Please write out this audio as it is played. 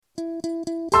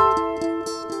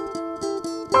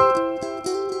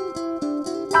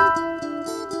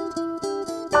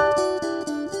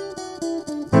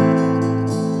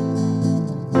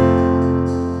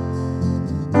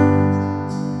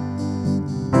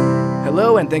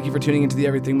Hello, and thank you for tuning into the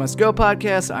Everything Must Go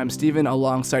podcast. I'm Steven,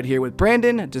 alongside here with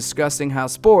Brandon, discussing how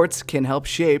sports can help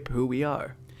shape who we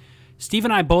are. Steve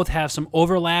and I both have some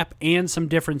overlap and some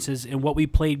differences in what we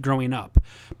played growing up,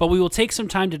 but we will take some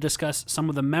time to discuss some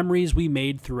of the memories we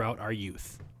made throughout our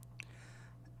youth.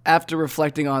 After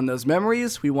reflecting on those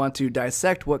memories, we want to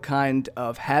dissect what kind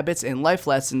of habits and life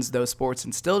lessons those sports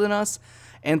instilled in us,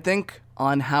 and think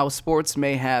on how sports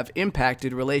may have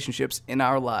impacted relationships in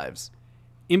our lives.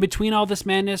 In between all this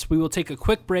madness, we will take a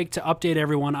quick break to update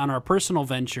everyone on our personal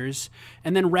ventures,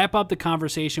 and then wrap up the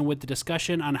conversation with the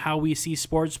discussion on how we see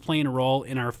sports playing a role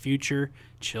in our future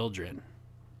children.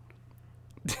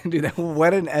 Dude,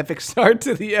 what an epic start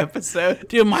to the episode.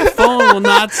 Dude, my phone will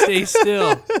not stay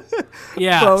still.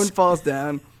 Yeah. Phone falls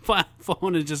down.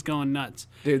 Phone is just going nuts.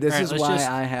 Dude, this is why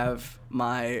I have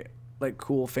my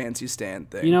cool fancy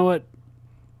stand thing. You know what?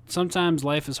 Sometimes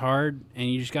life is hard,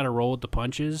 and you just got to roll with the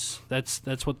punches. That's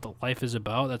what the life is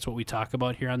about. That's what we talk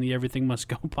about here on the Everything Must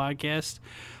Go podcast.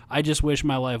 I just wish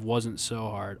my life wasn't so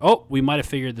hard. Oh, we might have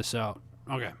figured this out.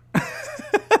 Okay.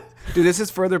 Dude, this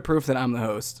is further proof that I'm the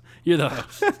host. You're the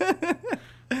host.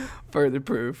 Further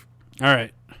proof. All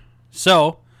right.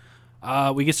 So,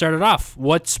 we get started off.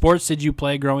 What sports did you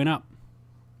play growing up?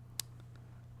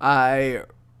 I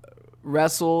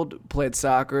wrestled, played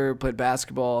soccer, played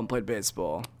basketball, and played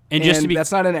baseball. And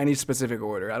that's not in any specific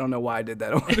order. I don't know why I did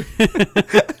that order.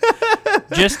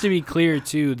 Just to be clear,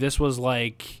 too, this was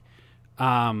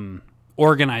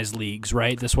organized leagues,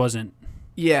 right? This wasn't...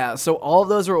 Yeah, so all of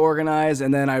those were organized,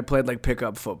 and then I played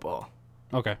pickup football.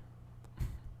 Okay.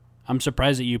 I'm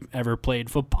surprised that you ever played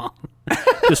football,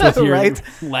 just with your right?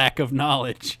 lack of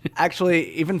knowledge. Actually,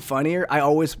 even funnier, I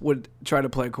always would try to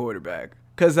play quarterback,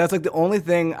 because that's the only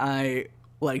thing I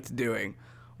liked doing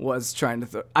was trying to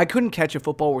throw. I couldn't catch a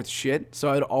football worth shit,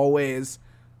 so I'd always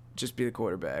just be the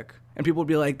quarterback. And people would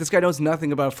be like, this guy knows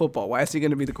nothing about football. Why is he going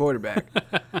to be the quarterback?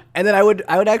 And then I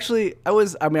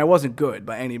wasn't good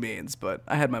by any means, but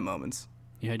I had my moments.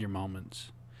 You had your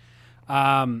moments.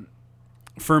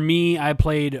 For me, I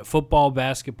played football,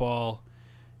 basketball,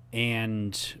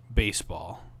 and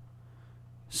baseball.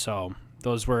 So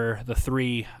those were the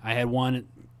three. I had one,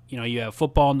 you have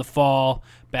football in the fall,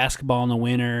 basketball in the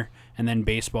winter, and then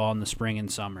baseball in the spring and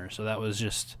summer. So that was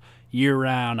just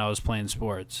year-round I was playing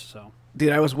sports. So.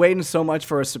 Dude, I was waiting so much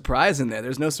for a surprise in there.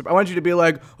 There's no surprise. I want you to be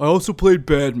like, I also played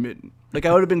badminton.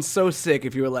 I would have been so sick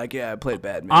if you were like, yeah, I played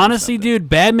badminton. Honestly, dude,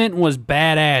 badminton was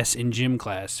badass in gym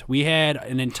class. We had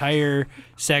an entire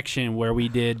section where we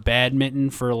did badminton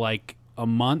for a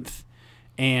month,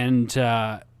 and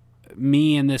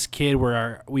me and this kid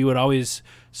we would always,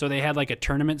 so they had a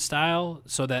tournament style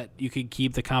so that you could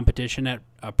keep the competition at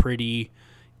a pretty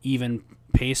even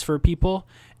pace for people.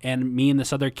 And me and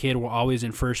this other kid were always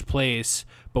in first place,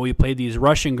 but we played these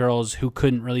Russian girls who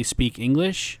couldn't really speak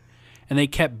English, and they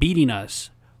kept beating us.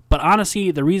 But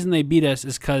honestly, the reason they beat us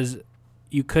is because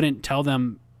you couldn't tell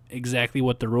them exactly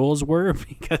what the rules were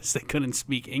because they couldn't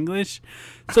speak English.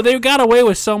 So they got away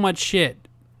with so much shit.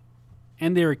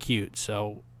 And they were cute,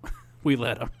 so we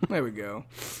let them. There we go.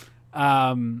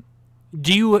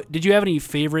 Did you have any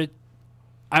favorite?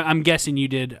 I'm guessing you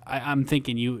did. I'm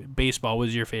thinking baseball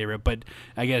was your favorite, but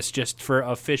I guess just for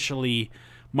officially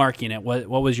marking it, what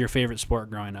was your favorite sport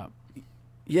growing up?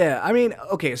 Yeah, I mean,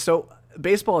 okay, so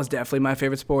baseball is definitely my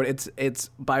favorite sport. It's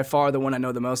by far the one I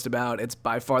know the most about. It's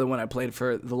by far the one I played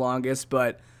for the longest,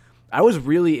 but I was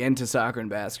really into soccer and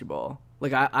basketball.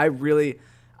 I really,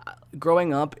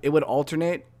 growing up, it would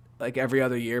alternate every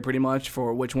other year pretty much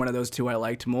for which one of those two I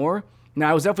liked more. Now,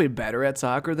 I was definitely better at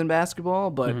soccer than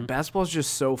basketball, but basketball is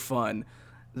just so fun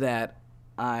that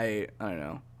I don't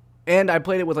know. And I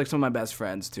played it with some of my best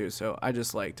friends too, so I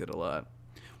just liked it a lot.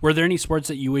 Were there any sports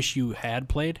that you wish you had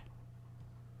played?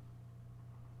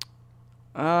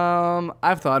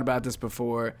 I've thought about this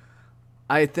before.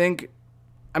 I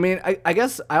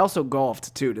guess I also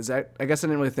golfed too. I guess I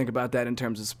didn't really think about that in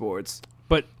terms of sports.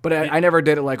 But I never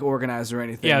did it organized or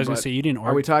anything. Yeah, I was gonna say you didn't.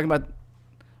 Are we talking about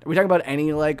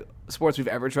any sports we've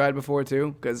ever tried before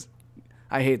too? Because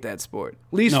I hate that sport.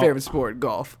 Least favorite sport,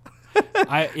 golf.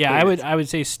 I would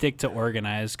say stick to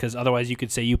organized, because otherwise you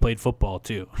could say you played football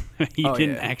too. You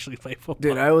didn't actually play football.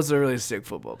 Dude, I was a really sick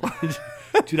football player.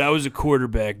 Dude, I was a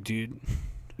quarterback, dude.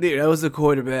 Dude, I was the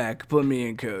quarterback. Put me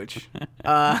in, coach.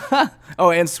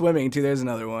 And swimming too. There's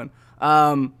another one.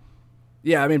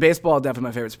 Yeah, I mean, baseball is definitely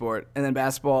my favorite sport, and then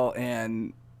basketball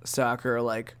and soccer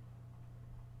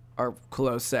are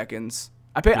close seconds.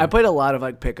 I played a lot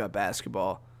of pickup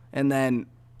basketball, and then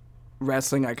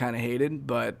wrestling I kind of hated,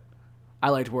 but I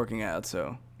liked working out,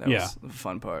 so that was the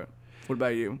fun part. What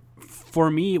about you?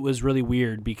 For me, it was really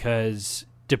weird because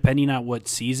depending on what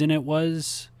season it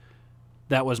was,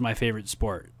 that was my favorite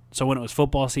sport. So when it was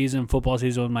football season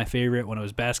was my favorite. When it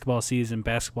was basketball season,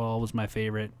 basketball was my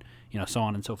favorite, so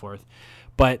on and so forth.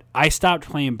 But I stopped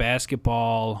playing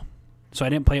basketball, so I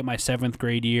didn't play it my 7th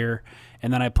grade year,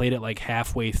 and then I played it like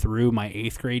halfway through my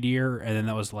 8th grade year, and then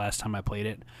that was the last time I played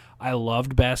it. I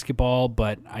loved basketball,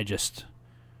 but I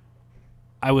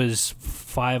was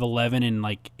 5'11" in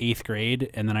like 8th grade,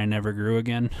 and then I never grew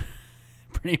again,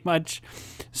 pretty much.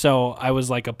 So I was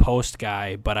like a post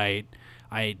guy, but I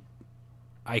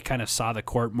kind of saw the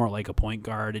court more like a point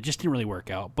guard. It just didn't really work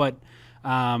out. But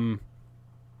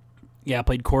yeah, I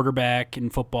played quarterback in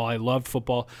football. I loved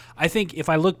football. I think if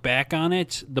I look back on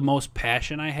it, the most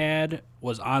passion I had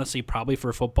was honestly probably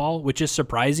for football, which is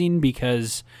surprising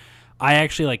because I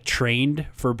actually like trained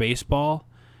for baseball,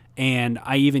 and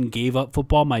I even gave up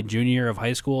football my junior year of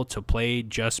high school to play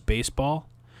just baseball.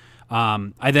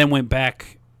 I then went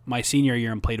back my senior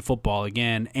year and played football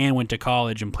again, and went to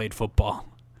college and played football.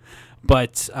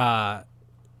 But my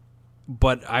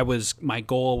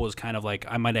goal was kind of like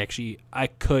I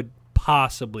could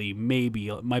possibly, maybe,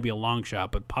 it might be a long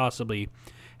shot, but possibly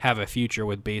have a future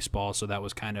with baseball. So that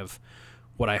was kind of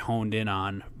what I honed in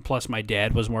on. Plus my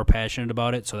dad was more passionate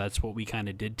about it, so that's what we kind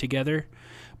of did together.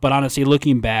 But honestly,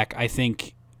 looking back, I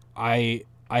think I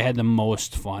had the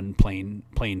most fun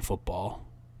playing football.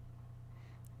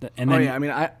 And then, I mean,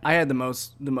 I had the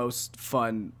most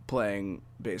fun playing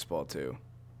baseball too.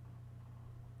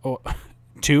 Oh,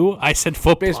 2? I said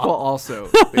football. Baseball also.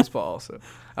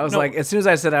 I was like, as soon as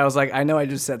I said it, I was like, I know I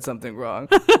just said something wrong.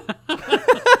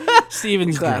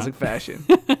 Steven's classic fashion.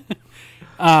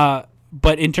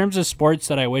 But in terms of sports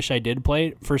that I wish I did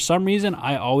play, for some reason,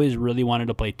 I always really wanted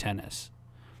to play tennis.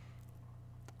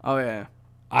 Oh, yeah.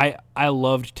 I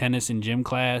loved tennis in gym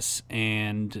class,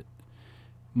 and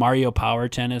Mario Power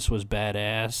Tennis was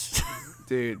badass.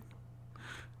 Dude.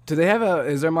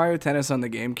 Is there Mario Tennis on the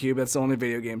GameCube? That's the only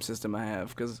video game system I have,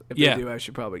 because if they do, I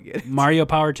should probably get it. Mario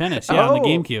Power Tennis, on the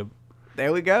GameCube.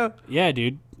 There we go. Yeah,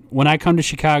 dude. When I come to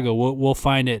Chicago, we'll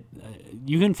find it.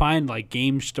 You can find like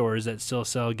game stores that still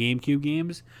sell GameCube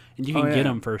games, and you can get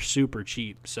them for super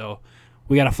cheap. So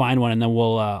we got to find one, and then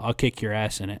I'll kick your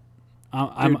ass in it.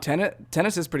 Dude,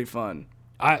 tennis is pretty fun.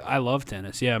 I love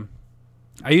tennis, yeah.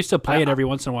 I used to play it every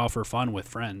once in a while for fun with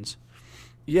friends.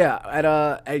 Yeah, at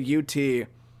UT,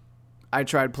 I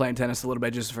tried playing tennis a little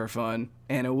bit just for fun,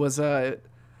 and it was I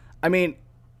mean,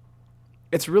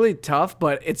 it's really tough,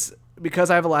 but it's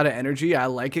because I have a lot of energy. I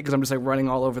like it because I'm just like running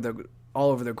all over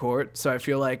the court. So I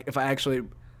feel like if I actually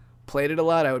played it a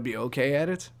lot, I would be okay at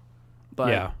it. But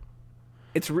yeah,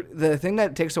 it's the thing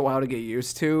that takes a while to get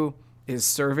used to is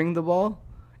serving the ball,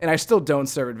 and I still don't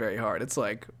serve it very hard. It's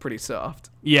like pretty soft.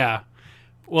 Yeah.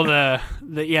 Well,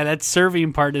 that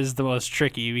serving part is the most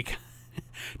tricky because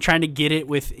trying to get it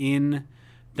within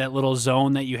that little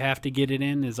zone that you have to get it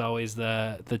in is always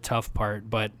the tough part.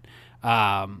 But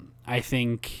I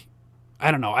think,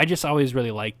 I don't know, I just always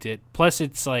really liked it. Plus,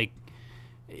 it's like,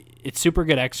 it's super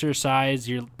good exercise.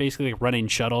 You're basically like running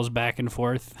shuttles back and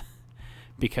forth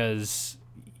because,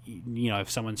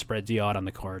 if someone spreads you out on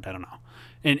the court, I don't know.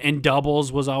 And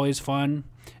doubles was always fun.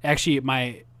 Actually,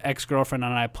 my ex-girlfriend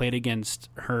and I played against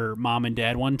her mom and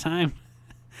dad one time,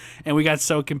 and we got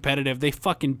so competitive. They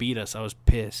fucking beat us. I was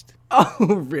pissed. Oh,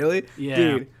 really? Yeah.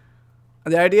 Dude,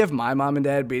 the idea of my mom and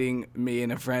dad beating me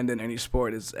and a friend in any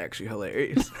sport is actually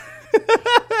hilarious.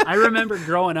 I remember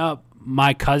growing up,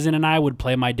 my cousin and I would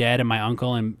play my dad and my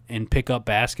uncle and pick up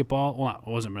basketball. Well, it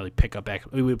wasn't really pick up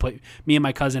basketball. We would play me and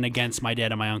my cousin against my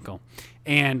dad and my uncle.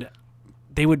 And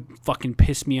they would fucking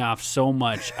piss me off so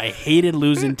much. I hated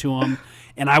losing to them,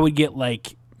 and I would get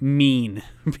like mean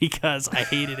because I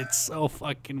hated it so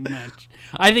fucking much.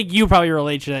 I think you probably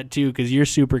relate to that too because you're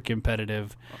super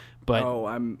competitive. But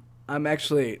I'm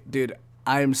actually, dude,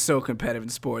 I am so competitive in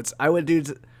sports. I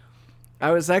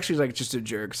was actually like just a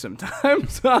jerk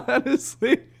sometimes,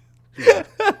 honestly. Yeah.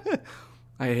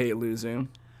 I hate losing.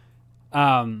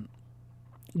 Do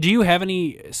you have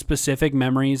any specific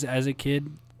memories as a kid,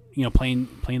 playing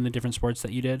the different sports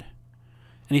that you did?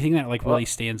 Anything that like really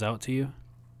stands out to you?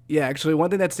 Yeah, actually, one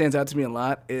thing that stands out to me a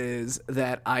lot is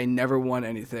that I never won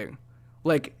anything.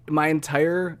 Like my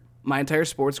entire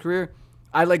sports career,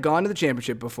 I'd like gone to the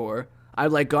championship before.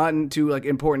 I'd like gotten to like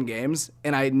important games,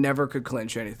 and I never could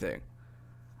clinch anything.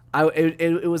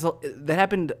 That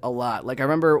happened a lot. Like I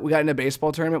remember we got in a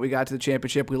baseball tournament, we got to the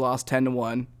championship, we lost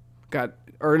 10-1,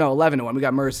 11-1. We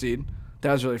got mercied.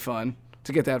 That was really fun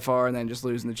to get that far, and then just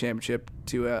losing the championship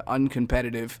to an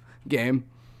uncompetitive game.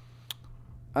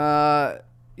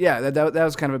 Yeah, Yeah, that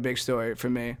was kind of a big story for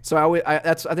me. So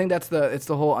I think it's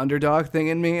the whole underdog thing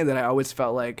in me that I always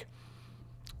felt like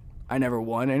I never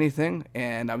won anything,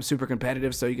 and I'm super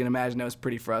competitive. So you can imagine that was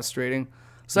pretty frustrating.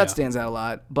 So that stands out a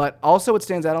lot. But also, what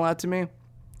stands out a lot to me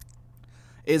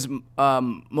is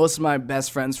most of my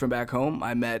best friends from back home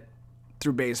I met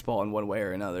through baseball in one way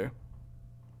or another.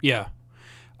 Yeah,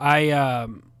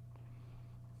 some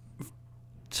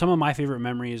of my favorite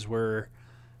memories were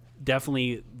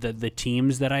definitely the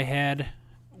teams that I had.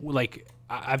 Like,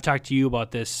 I've talked to you about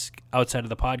this outside of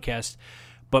the podcast,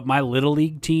 but my Little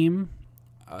League team,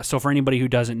 so for anybody who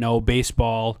doesn't know,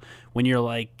 baseball, when you're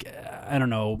like, I don't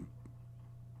know,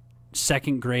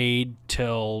 second grade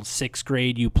till sixth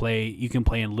grade, you can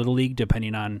play in Little League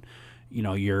depending on,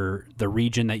 the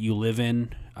region that you live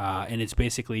in. And it's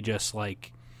basically just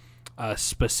like a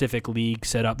specific league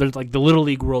set up. There's like the Little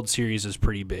League World Series is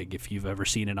pretty big if you've ever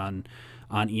seen it on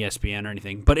ESPN or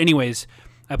anything. But anyways,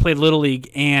 I played Little League,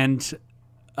 and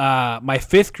my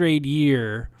fifth grade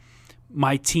year,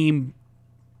 my team,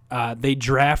 they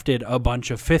drafted a bunch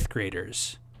of fifth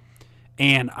graders.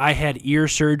 And I had ear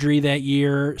surgery that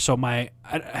year, so I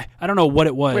don't know what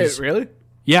it was. Wait, really?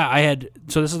 Yeah,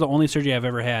 so this is the only surgery I've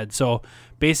ever had. So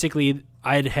basically,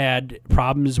 I'd had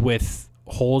problems with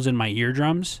holes in my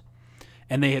eardrums,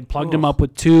 and they had plugged them up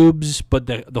with tubes, but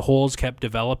the holes kept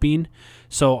developing.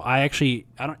 So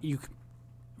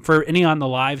for any on the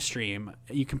live stream,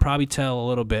 you can probably tell a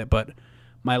little bit, but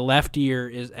my left ear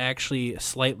is actually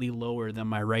slightly lower than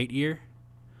my right ear.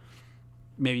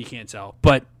 Maybe you can't tell,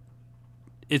 but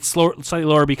it's slightly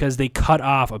lower because they cut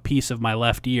off a piece of my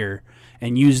left ear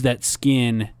and used that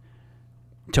skin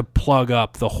to plug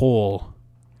up the hole.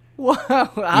 Wow,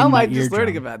 how am I just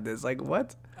learning about this? Like,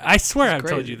 what? I swear I've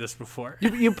told you this before.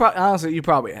 Honestly, you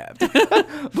probably have.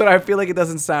 But I feel like it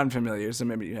doesn't sound familiar, so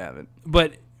maybe you haven't.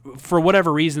 But for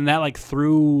whatever reason, that like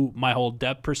threw my whole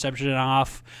depth perception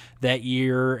off that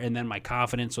year, and then my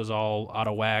confidence was all out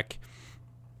of whack.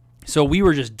 So we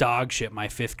were just dog shit my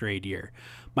fifth grade year.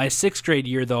 My sixth grade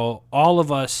year, though, all of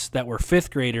us that were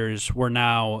fifth graders were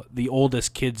now the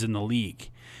oldest kids in the league.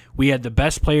 We had the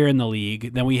best player in the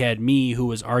league. Then we had me, who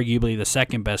was arguably the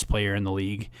second best player in the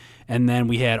league. And then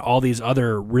we had all these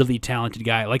other really talented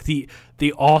guys. Like the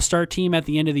all-star team at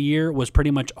the end of the year was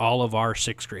pretty much all of our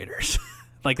sixth graders.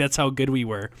 Like, that's how good we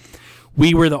were.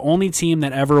 We were the only team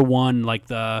that ever won, like,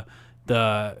 so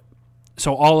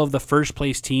all of the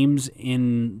first-place teams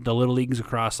in the Little Leagues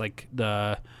across, like,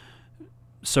 the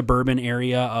suburban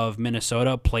area of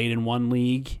Minnesota played in one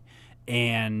league,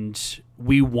 and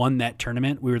we won that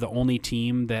tournament. We were the only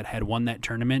team that had won that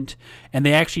tournament, and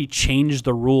they actually changed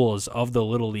the rules of the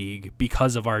Little League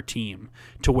because of our team,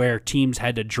 to where teams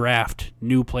had to draft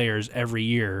new players every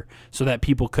year so that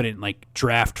people couldn't like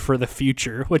draft for the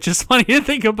future, which is funny to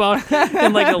think about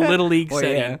in like a Little League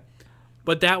setting. Yeah.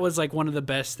 But that was like one of the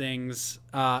best things.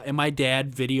 And my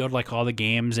dad videoed like all the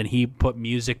games, and he put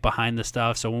music behind the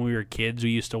stuff. So when we were kids,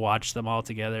 we used to watch them all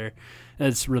together.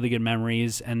 That's really good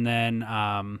memories. And then,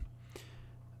 I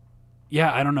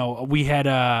don't know. We had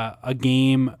a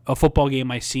football game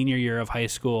my senior year of high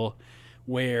school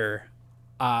where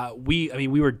we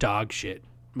were dog shit.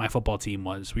 My football team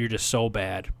was. We were just so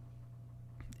bad.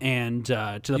 And to the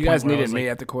point where you guys needed me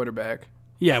at the quarterback.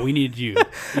 Yeah, we needed you,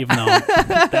 even though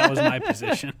that was my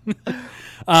position.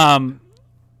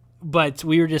 But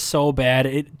we were just so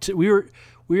bad. We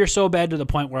were so bad to the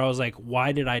point where I was like,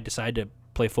 why did I decide to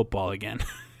play football again?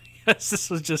 Yes, this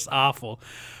was just awful.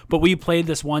 But we played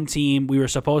this one team. We were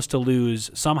supposed to lose.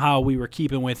 Somehow we were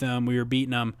keeping with them. We were beating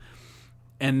them.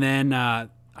 And then I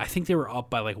think they were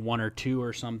up by like 1 or 2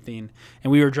 or something.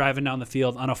 And we were driving down the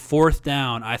field. On a fourth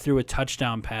down, I threw a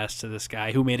touchdown pass to this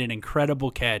guy who made an incredible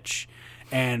catch.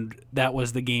 And that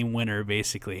was the game winner,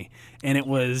 basically. And it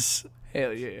was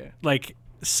hell yeah, like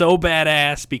so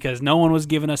badass because no one was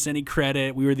giving us any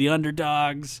credit. We were the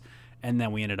underdogs, and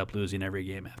then we ended up losing every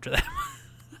game after that.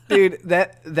 Dude,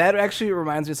 that actually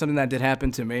reminds me of something that did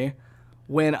happen to me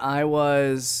when I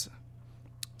was.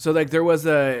 So like there was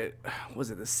the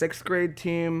 6th grade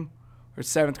team or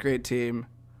 7th grade team,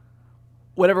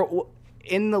 whatever.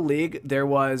 In the league, there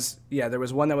was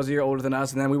one that was a year older than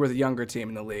us, and then we were the younger team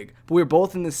in the league. But we were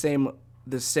both in the same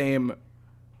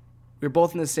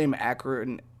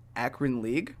Akron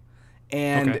league,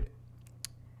 and okay.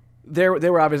 they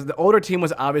were obviously the older team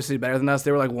was obviously better than us.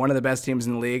 They were like one of the best teams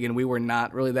in the league, and we were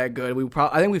not really that good.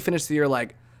 I think we finished the year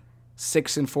like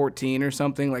 6-14 or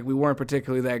something. Like we weren't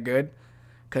particularly that good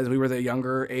because we were the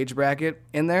younger age bracket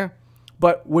in there.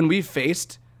 But when we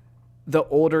faced the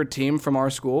older team from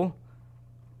our school,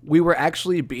 we were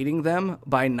actually beating them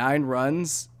by 9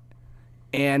 runs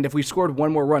and if we scored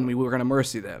one more run, we were going to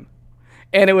mercy them.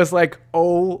 And it was like,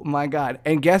 oh my God.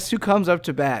 And guess who comes up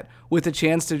to bat with a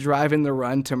chance to drive in the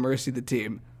run to mercy the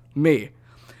team? Me.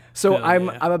 So I'm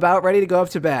about ready to go up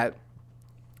to bat,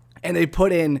 and they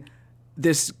put in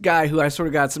this guy who I sort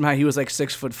of got somehow. He was like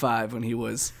 6'5" when he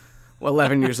was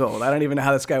 11 years old. I don't even know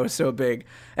how this guy was so big.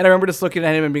 And I remember just looking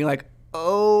at him and being like,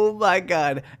 oh my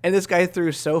God. And this guy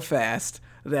threw so fast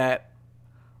that,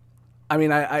 I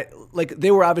mean, I like,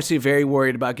 they were obviously very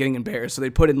worried about getting embarrassed, so they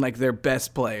put in like their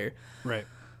best player. Right.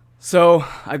 So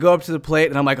I go up to the plate,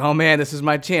 and I'm like, oh man, this is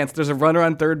my chance. There's a runner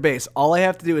on third base. All I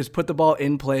have to do is put the ball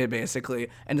in play, basically,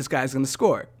 and this guy's going to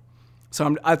score.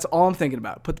 So that's all I'm thinking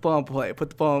about. Put the ball in play. Put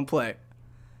the ball in play.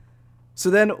 So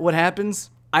then what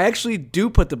happens? I actually do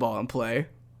put the ball in play,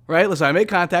 right? Listen, I make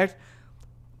contact,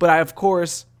 but of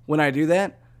course, when I do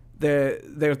that,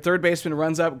 the third baseman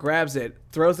runs up, grabs it,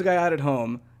 throws the guy out at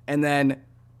home, and then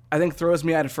I think throws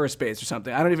me out at first base or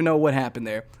something. I don't even know what happened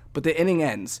there, but the inning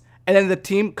ends. And then the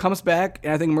team comes back,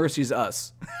 and I think mercies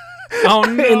us. Oh,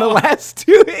 no. In the last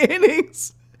 2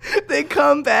 innings, they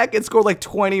come back and score like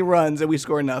 20 runs, and we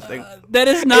score nothing. That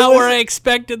is not where I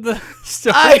expected the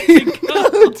story to go.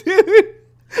 Know, dude.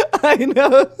 I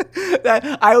know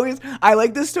that I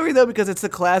like this story though because it's the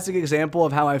classic example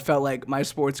of how I felt like my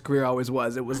sports career always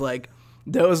was. It was like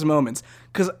those moments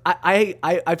because I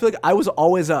feel like I was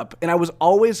always up and I was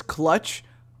always clutch.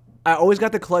 I always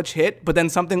got the clutch hit, but then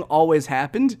something always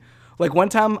happened. Like one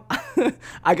time,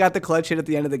 I got the clutch hit at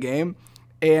the end of the game,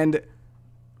 and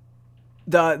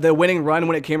the winning run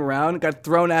when it came around got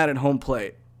thrown out at home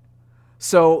plate.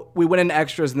 So we went into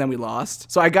extras and then we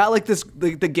lost. So I got like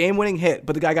the game-winning hit,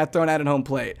 but the guy got thrown out at home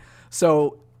plate.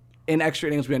 So in extra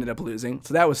innings, we ended up losing.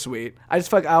 So that was sweet. I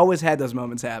just feel like I always had those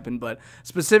moments happen, but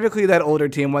specifically that older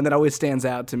team one that always stands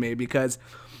out to me because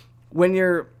when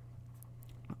you're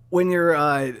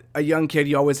a young kid,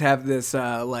 you always have this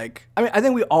I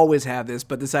think we always have this,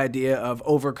 but this idea of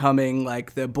overcoming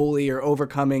like the bully or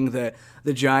overcoming the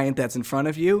giant that's in front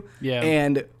of you. Yeah.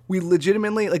 And we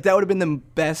legitimately, like, that would have been the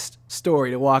best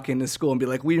story to walk into school and be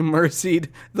like, we mercied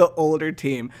the older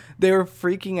team. They were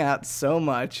freaking out so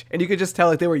much, and you could just tell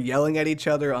like they were yelling at each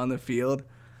other on the field.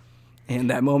 And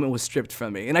that moment was stripped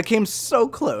from me, and I came so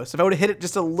close. If I would have hit it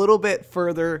just a little bit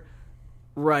further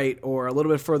right or a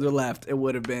little bit further left, it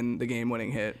would have been the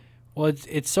game-winning hit. Well,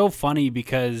 it's so funny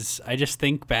because I just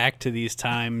think back to these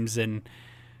times, and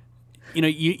you know,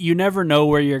 you never know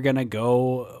where you're gonna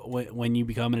go when you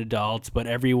become an adult. But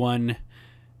everyone,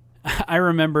 I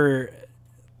remember,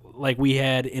 like we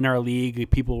had in our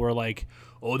league, people were like,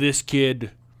 "Oh, this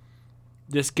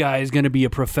guy is gonna be a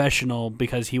professional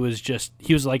because he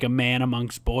was like a man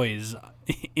amongst boys."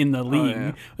 In the league. Oh, yeah.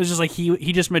 It was just like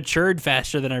he just matured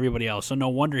faster than everybody else, so no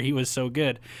wonder he was so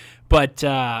good. But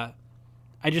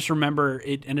I just remember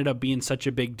it ended up being such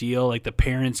a big deal, like the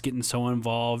parents getting so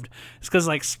involved. It's because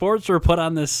like sports were put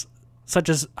on this such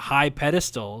a high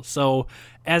pedestal, so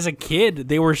as a kid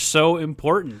they were so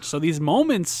important. So these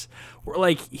moments were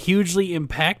like hugely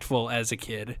impactful as a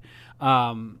kid.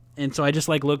 And so I just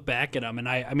like look back at them, and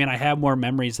I mean I have more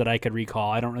memories that I could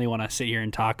recall. I don't really want to sit here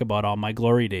and talk about all my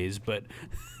glory days, but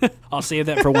I'll save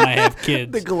that for when I have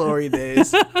kids. The glory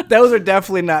days. Those are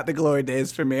definitely not the glory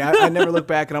days for me. I never look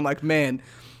back and I'm like, man,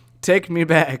 take me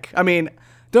back. I mean,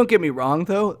 don't get me wrong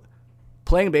though.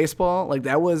 Playing baseball, like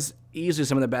that was easily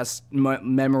some of the best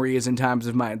memories and times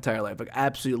of my entire life. Like I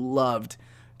absolutely loved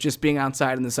just being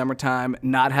outside in the summertime,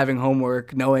 not having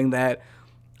homework, knowing that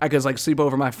I could like sleep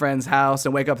over my friend's house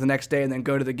and wake up the next day and then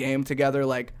go to the game together.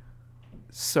 Like,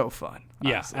 so fun.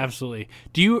 Yeah, honestly. absolutely.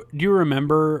 Do you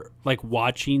remember like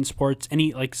watching sports?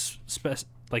 Any like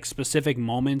specific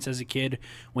moments as a kid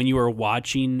when you were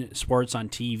watching sports on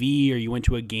TV or you went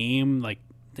to a game? Like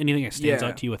anything that stands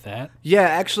out to you with that? Yeah,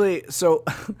 actually. So,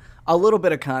 a little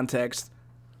bit of context.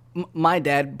 My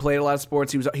dad played a lot of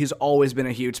sports. He's always been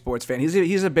a huge sports fan.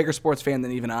 He's a bigger sports fan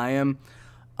than even I am.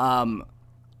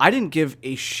 I didn't give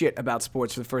a shit about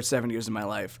sports for the first 7 years of my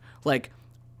life. Like,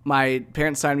 my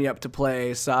parents signed me up to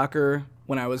play soccer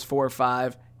when I was 4 or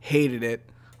 5. Hated it.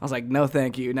 I was like, no,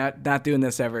 thank you. Not doing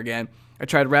this ever again. I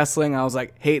tried wrestling. I was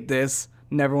like, hate this.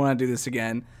 Never want to do this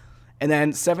again. And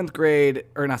then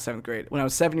when I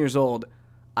was 7 years old,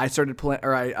 I started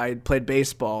I played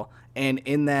baseball. And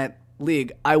in that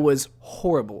league, I was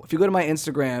horrible. If you go to my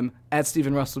Instagram, at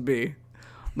Stephen Russell B,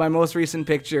 my most recent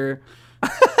picture...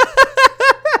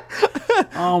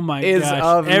 Oh my is gosh!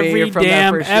 Of Every me from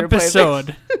damn that first year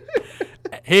episode.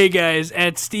 Hey guys,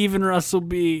 at Stephen Russell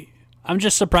B. I'm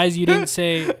just surprised you didn't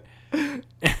say.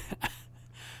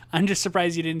 I'm just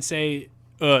surprised you didn't say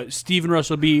Stephen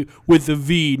Russell B. with the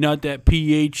V, not that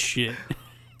PH shit.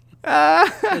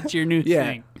 That's your new Yeah.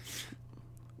 thing.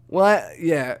 Well,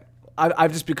 yeah.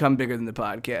 I've just become bigger than the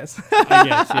podcast. I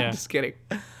guess, yeah. I'm just kidding.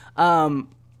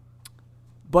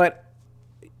 But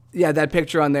yeah, that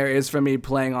picture on there is from me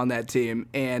playing on that team,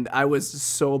 and I was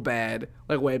so bad,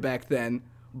 like way back then.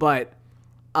 But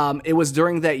it was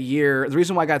during that year. The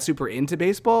reason why I got super into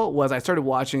baseball was I started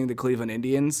watching the Cleveland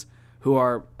Indians,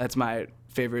 that's my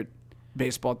favorite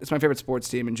baseball. It's my favorite sports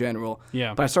team in general.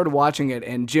 Yeah. But I started watching it,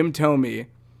 and Jim Thome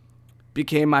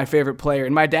became my favorite player.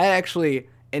 And my dad actually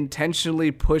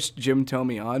intentionally pushed Jim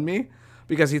Thome on me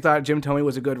because he thought Jim Thome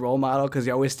was a good role model because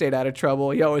he always stayed out of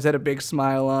trouble. He always had a big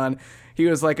smile on. He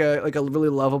was like a really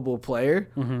lovable player.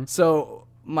 Mm-hmm. So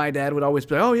my dad would always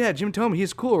be like, "Oh yeah, Jim Thome,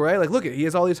 he's cool, right? Like, look, he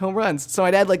has all these home runs." So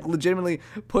my dad like legitimately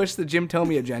pushed the Jim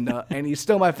Thome agenda, and he's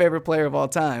still my favorite player of all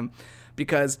time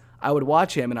because I would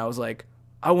watch him and I was like,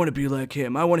 I want to be like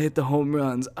him. I want to hit the home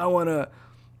runs.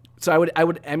 So I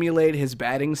would emulate his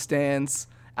batting stance.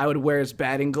 I would wear his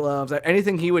batting gloves.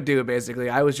 Anything he would do, basically.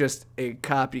 I was just a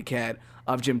copycat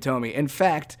of Jim Thome. In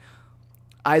fact,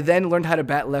 I then learned how to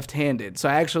bat left-handed. So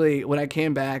I actually, when I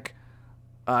came back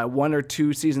 1 or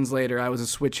 2 seasons later, I was a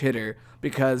switch hitter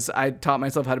because I taught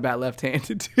myself how to bat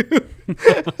left-handed too.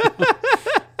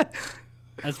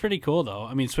 That's pretty cool, though.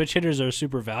 I mean, switch hitters are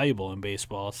super valuable in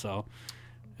baseball. So,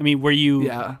 I mean, were you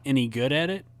any good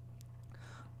at it?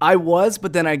 I was,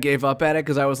 but then I gave up at it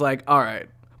because I was like, all right.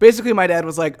 Basically, my dad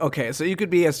was like, okay, so you could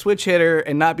be a switch hitter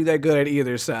and not be that good at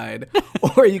either side,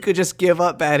 or you could just give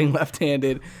up batting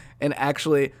left-handed and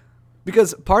actually,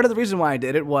 because part of the reason why I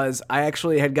did it was I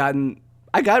actually I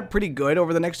got pretty good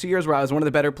over the next 2 years where I was one of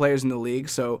the better players in the league,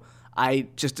 so I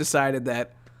just decided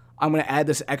that I'm going to add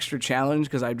this extra challenge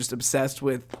because I'm just obsessed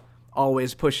with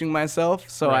always pushing myself,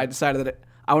 so Right. I decided that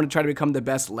I want to try to become the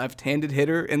best left-handed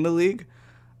hitter in the league.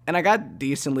 And I got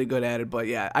decently good at it, but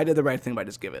yeah, I did the right thing by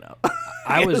just giving up.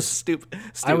 I It was stupid.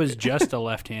 I was just a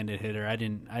left-handed hitter. I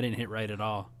didn't hit right at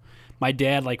all. My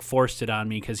dad like forced it on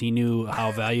me because he knew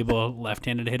how valuable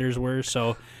left-handed hitters were.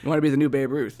 So You want to be the new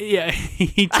Babe Ruth? yeah,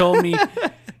 he told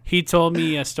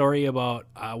me a story about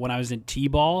when I was in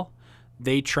T-ball.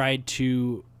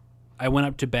 I went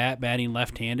up to batting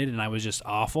left-handed, and I was just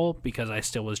awful because I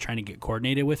still was trying to get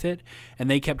coordinated with it. And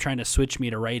they kept trying to switch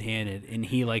me to right-handed, and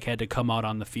he like had to come out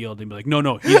on the field and be like,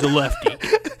 "No, he's a lefty."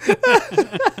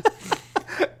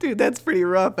 Dude, that's pretty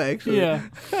rough, actually. Yeah.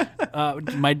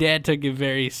 My dad took it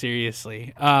very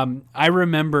seriously. I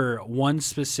remember one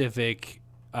specific,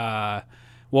 so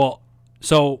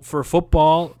for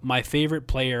football, my favorite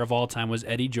player of all time was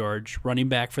Eddie George, running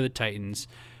back for the Titans.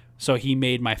 So he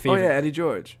made my Oh, favorite yeah, Eddie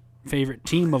George. favorite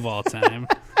team of all time,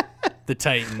 the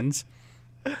Titans.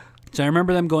 So I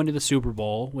remember them going to the Super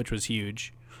Bowl, which was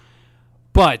huge.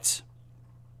 But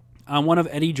on one of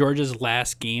Eddie George's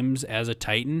last games as a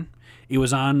Titan, it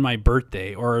was on my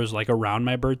birthday, or it was like around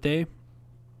my birthday,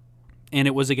 and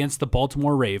it was against the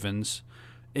Baltimore Ravens.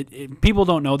 People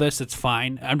don't know this. It's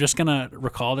fine. I'm just going to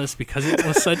recall this because it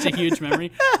was such a huge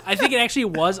memory. I think it actually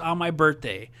was on my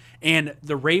birthday. And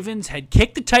the Ravens had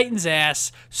kicked the Titans'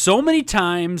 ass so many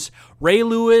times. Ray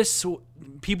Lewis,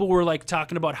 people were like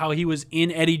talking about how he was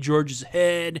in Eddie George's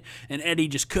head and Eddie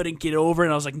just couldn't get over it.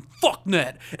 And I was like, fuck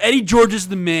that. Eddie George is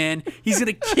the man. He's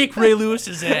going to kick Ray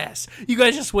Lewis's ass. You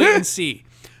guys just wait and see.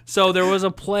 So there was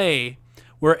a play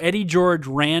where Eddie George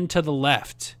ran to the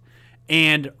left.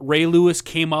 And Ray Lewis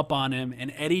came up on him,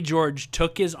 and Eddie George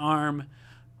took his arm,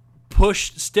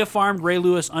 stiff-armed Ray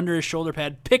Lewis under his shoulder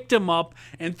pad, picked him up,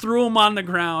 and threw him on the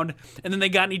ground. And then they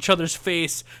got in each other's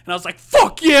face, and I was like,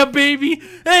 "Fuck yeah, baby!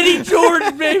 Eddie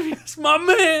George, baby, that's my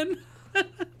man!"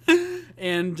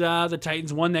 And the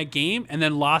Titans won that game, and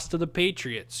then lost to the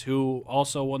Patriots, who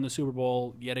also won the Super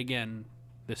Bowl yet again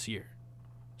this year.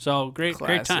 So great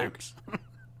times,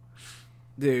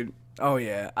 dude. Oh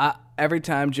yeah. Every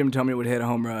time Jim Thome would hit a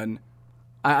home run,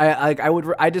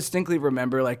 I distinctly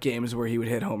remember like games where he would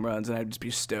hit home runs and I'd just be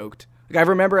stoked. Like I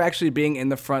remember actually being in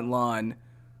the front lawn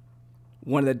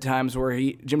one of the times where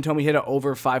Jim Thome hit an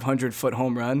over 500-foot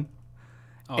home run.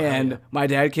 And my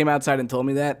dad came outside and told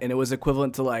me that, and it was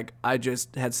equivalent to like I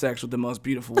just had sex with the most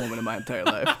beautiful woman in my entire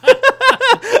life.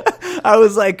 I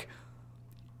was like,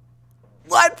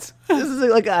 "What?" This is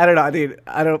like I don't know, dude.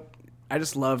 I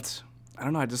just loved. I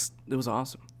don't know. It was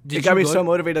awesome. It got me so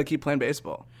motivated to keep playing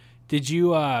baseball. Did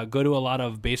you go to a lot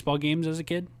of baseball games as a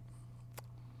kid?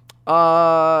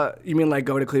 You mean like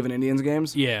go to Cleveland Indians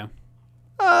games? Yeah.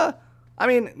 I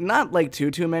mean, not like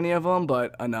too many of them,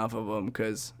 but enough of them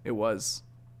because it was.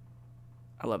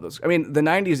 I love those. I mean, the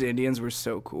 '90s Indians were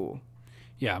so cool.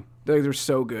 Yeah. They were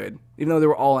so good, even though they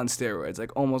were all on steroids,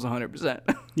 like almost 100%.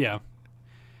 Yeah.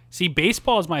 See,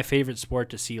 baseball is my favorite sport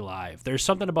to see live. There's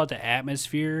something about the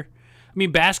atmosphere. I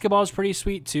mean, basketball is pretty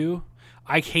sweet too.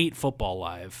 I hate football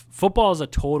live. Football is a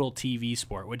total TV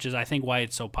sport, which is, I think, why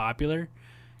it's so popular,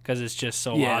 because it's just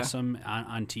so awesome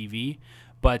on TV.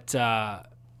 But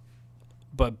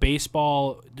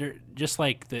baseball, just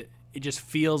like it just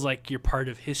feels like you're part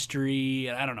of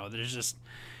history. I don't know.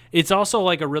 It's also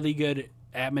like a really good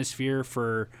atmosphere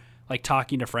for like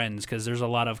talking to friends, because there's a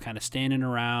lot of kind of standing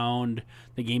around.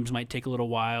 The games might take a little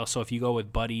while, so if you go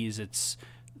with buddies,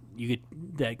 you get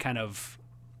that kind of,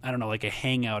 I don't know, like a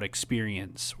hangout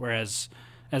experience. Whereas,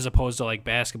 as opposed to like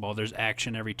basketball, there's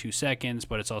action every 2 seconds,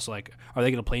 but it's also like, are they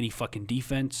going to play any fucking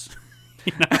defense?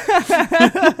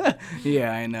 Yeah,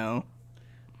 I know.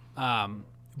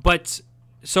 But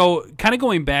so kind of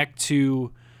going back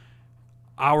to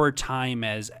our time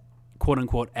as quote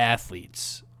unquote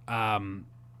athletes,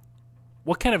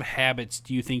 what kind of habits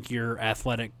do you think your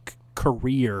athletic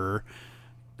career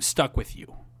stuck with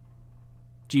you?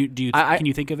 Can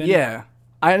you think of any? Yeah.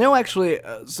 I know actually,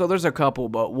 so there's a couple,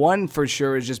 but one for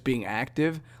sure is just being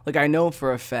active. Like, I know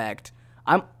for a fact,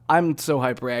 I'm so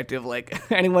hyperactive. Like,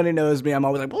 anyone who knows me, I'm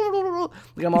always like,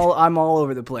 like I'm all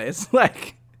over the place.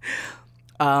 Like,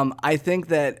 I think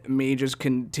that me just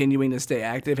continuing to stay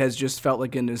active has just felt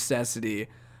like a necessity,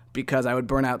 because I would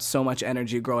burn out so much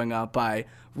energy growing up by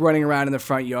running around in the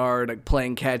front yard, like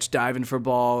playing catch, diving for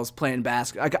balls, playing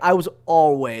basketball. Like, I was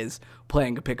always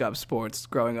playing pickup sports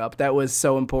growing up. That was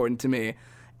so important to me.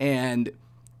 And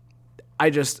I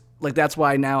just, like, that's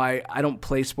why now I don't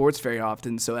play sports very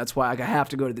often. So that's why, like, I have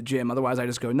to go to the gym. Otherwise, I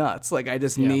just go nuts. Like, I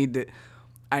just need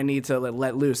to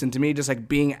let loose. And to me, just like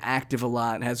being active a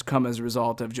lot has come as a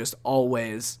result of just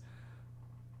always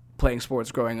playing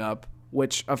sports growing up,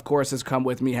 which of course has come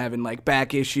with me having like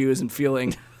back issues and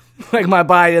feeling like my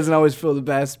body doesn't always feel the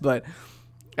best. But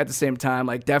at the same time,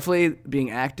 like, definitely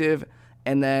being active.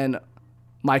 And then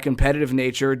my competitive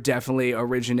nature definitely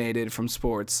originated from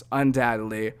sports,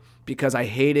 undoubtedly, because I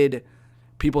hated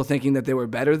people thinking that they were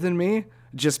better than me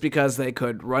just because they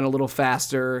could run a little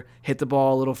faster, hit the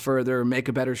ball a little further, make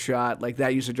a better shot. Like,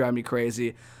 that used to drive me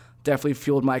crazy. Definitely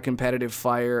fueled my competitive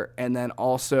fire. And then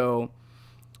also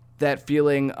that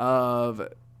feeling of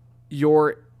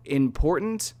you're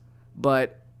important,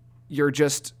 but you're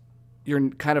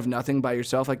kind of nothing by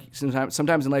yourself. Like,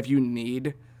 sometimes in life you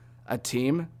need a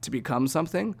team to become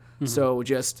something. Mm-hmm. So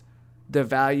just the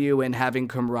value in having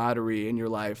camaraderie in your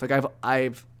life. Like,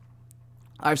 I've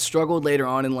struggled later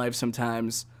on in life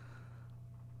sometimes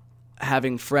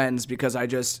having friends, because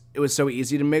it was so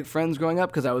easy to make friends growing up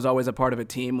because I was always a part of a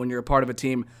team. When you're a part of a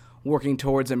team working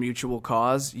towards a mutual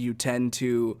cause, you tend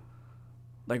to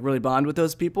like really bond with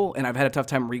those people. And I've had a tough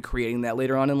time recreating that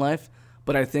later on in life.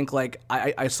 But I think like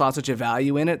I saw such a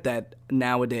value in it that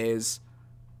nowadays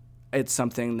it's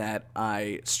something that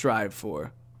I strive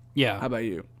for. Yeah. How about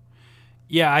you?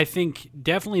 Yeah, I think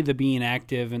definitely the being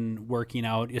active and working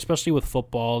out, especially with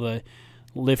football, the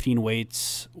lifting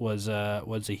weights was a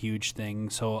huge thing.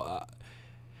 So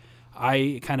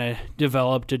I kind of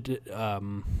developed it.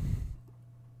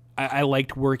 I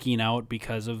liked working out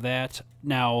because of that.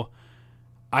 Now,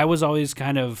 I was always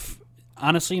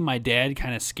honestly, my dad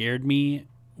kind of scared me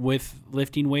with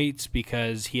lifting weights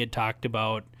because he had talked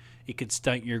about it could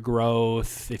stunt your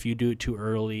growth if you do it too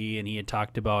early, and he had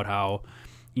talked about how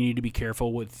you need to be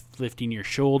careful with lifting your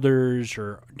shoulders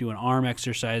or doing arm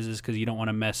exercises because you don't want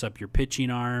to mess up your pitching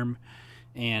arm.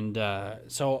 And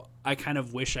so I kind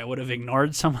of wish I would have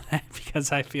ignored some of that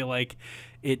because I feel like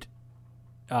it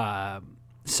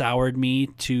soured me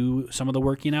to some of the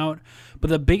working out.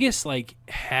 But the biggest like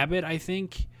habit I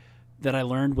think that I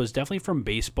learned was definitely from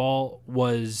baseball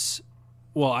was,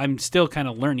 well, I'm still kind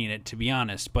of learning it, to be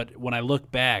honest. But when I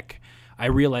look back, I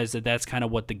realized that that's kind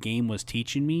of what the game was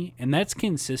teaching me, and that's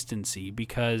consistency.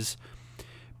 Because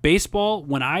baseball,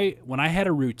 when I had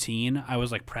a routine, I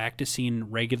was like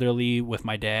practicing regularly with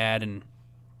my dad, and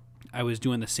I was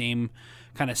doing the same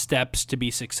kind of steps to be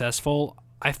successful.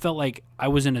 I felt like I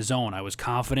was in a zone. I was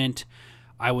confident.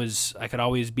 I could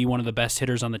always be one of the best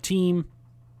hitters on the team.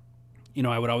 You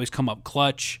know, I would always come up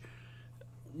clutch.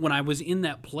 When I was in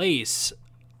that place,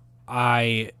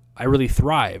 I really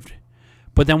thrived.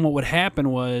 But then what would happen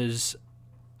was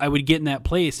I would get in that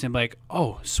place and be like,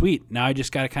 oh, sweet. Now I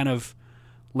just got to kind of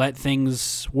let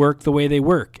things work the way they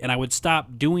work. And I would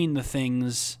stop doing the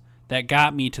things that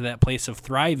got me to that place of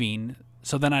thriving.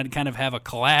 So then I'd kind of have a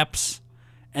collapse,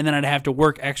 and then I'd have to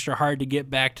work extra hard to get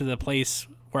back to the place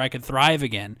where I could thrive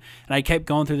again. And I kept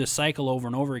going through this cycle over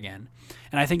and over again.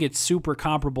 And I think it's super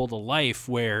comparable to life,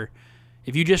 where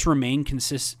if you just remain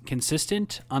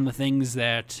consistent on the things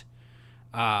that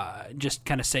just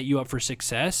kind of set you up for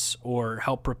success or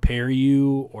help prepare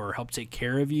you or help take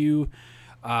care of you,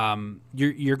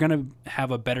 you're going to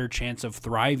have a better chance of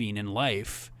thriving in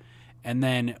life. And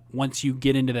then once you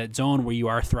get into that zone where you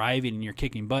are thriving and you're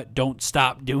kicking butt, don't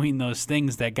stop doing those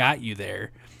things that got you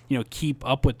there. Keep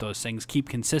up with those things, keep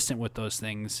consistent with those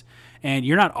things. And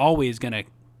you're not always going to,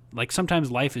 like,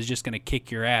 sometimes life is just going to kick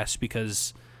your ass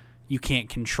because you can't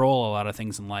control a lot of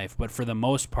things in life. But for the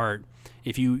most part,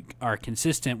 if you are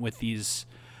consistent with these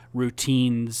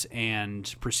routines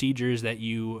and procedures that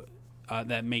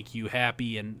that make you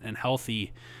happy and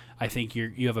healthy, I think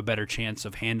you have a better chance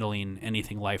of handling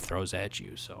anything life throws at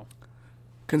you. So,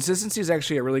 consistency is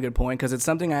actually a really good point because it's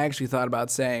something I actually thought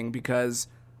about saying, because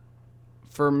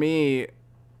for me,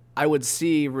 I would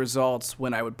see results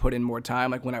when I would put in more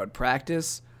time, like when I would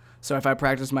practice. So if I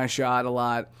practice my shot a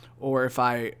lot, or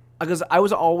because I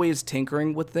was always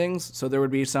tinkering with things, so there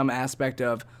would be some aspect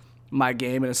of my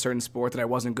game in a certain sport that I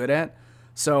wasn't good at.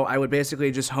 So I would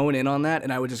basically just hone in on that,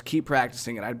 and I would just keep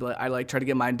practicing it. I'd try to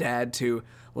get my dad to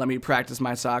let me practice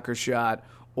my soccer shot,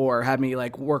 or have me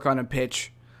like work on a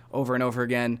pitch over and over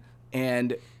again.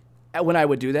 And when I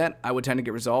would do that, I would tend to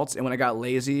get results. And when I got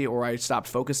lazy or I stopped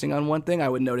focusing on one thing, I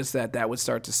would notice that would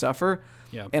start to suffer.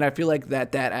 Yeah. And I feel like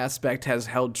that aspect has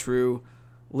held true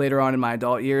later on in my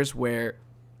adult years, where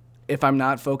if I'm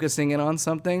not focusing in on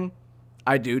something,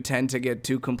 I do tend to get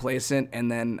too complacent,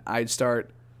 and then I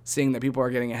start seeing that people are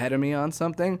getting ahead of me on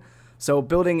something. So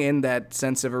building in that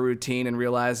sense of a routine and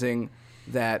realizing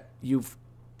that you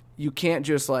can't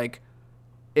just, like,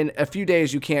 in a few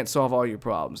days you can't solve all your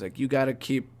problems. Like, you got to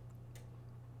keep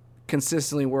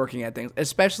consistently working at things,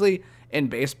 especially in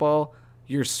baseball.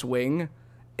 Your swing,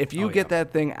 if you get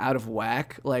that thing out of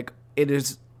whack, like, it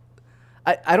is,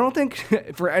 I don't think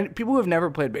for people who have never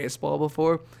played baseball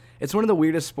before, it's one of the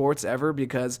weirdest sports ever,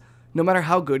 because no matter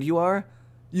how good you are,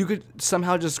 you could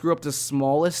somehow just screw up the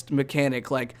smallest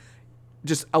mechanic, like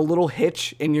just a little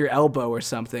hitch in your elbow or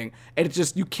something, and it's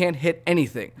just, you can't hit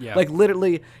anything. Yeah. Like,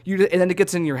 literally, and then it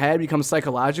gets in your head, becomes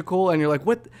psychological, and you're like,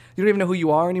 what? You don't even know who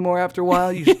you are anymore after a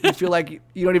while. You feel like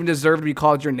you don't even deserve to be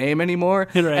called your name anymore.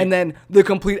 Right. And then the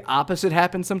complete opposite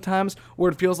happens sometimes,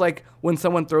 where it feels like when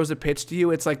someone throws a pitch to you,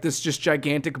 it's like this just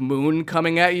gigantic moon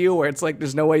coming at you, where it's like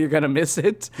there's no way you're going to miss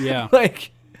it. Yeah.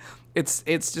 Like, it's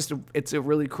a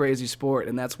really crazy sport,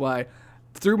 and that's why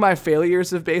through my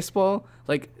failures of baseball,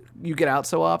 like, you get out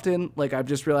so often, like, I've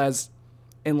just realized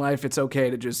in life it's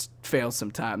okay to just fail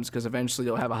sometimes, because eventually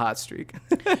you'll have a hot streak.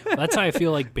 That's how I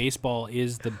feel like baseball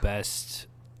is the best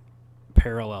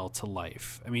parallel to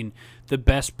life. I mean, the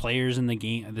best players in the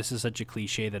game, this is such a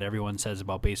cliche that everyone says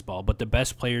about baseball, but the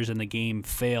best players in the game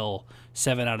fail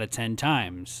 7 out of 10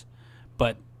 times,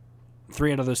 but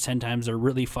 3 out of those 10 times are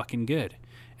really fucking good.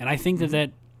 And I think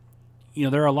that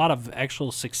there are a lot of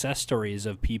actual success stories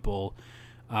of people,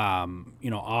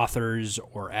 authors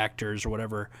or actors or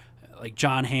whatever, like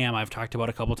John Hamm, I've talked about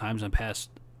a couple times in past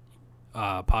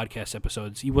podcast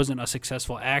episodes. He wasn't a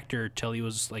successful actor till he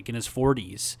was like in his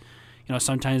 40s.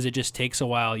 Sometimes it just takes a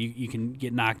while. You can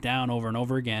get knocked down over and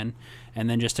over again, and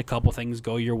then just a couple things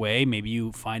go your way. Maybe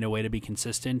you find a way to be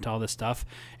consistent, all this stuff,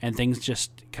 and things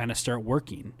just kind of start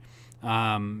working.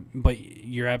 But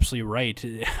you're absolutely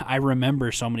right. I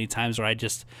remember so many times where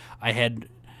I had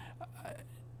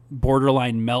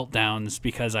borderline meltdowns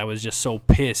because I was just so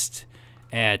pissed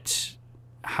at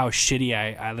how shitty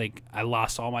I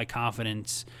lost all my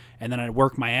confidence, and then I'd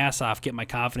work my ass off, get my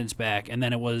confidence back, and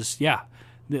then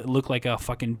it looked like a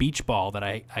fucking beach ball that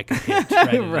I could hit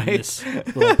rather than this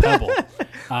little pebble.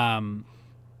 And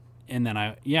then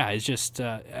it's just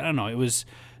I don't know. It was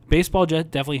baseball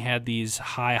definitely had these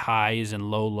high highs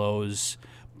and low lows,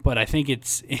 but I think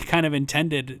it kind of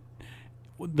intended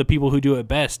the people who do it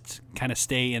best kind of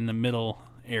stay in the middle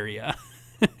area.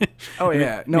 Oh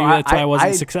yeah, no, that's why I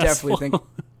wasn't successful.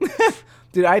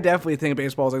 Dude, I definitely think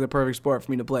baseball is like the perfect sport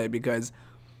for me to play, because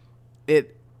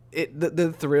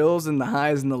the thrills and the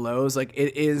highs and the lows, like,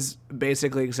 it is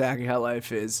basically exactly how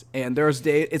life is. And there's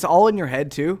days, it's all in your head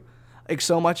too. Like,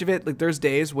 so much of it, like, there's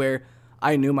days where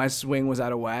I knew my swing was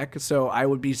out of whack, so I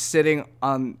would be sitting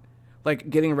on,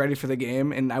 like, getting ready for the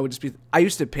game, and I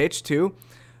used to pitch too,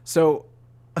 so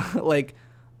like,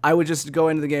 I would just go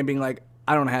into the game being like,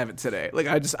 I don't have it today. Like,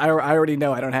 I already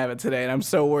know I don't have it today, and I'm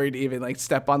so worried to even, like,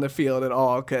 step on the field at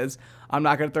all, because I'm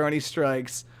not going to throw any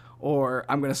strikes, or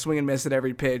I'm going to swing and miss at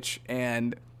every pitch,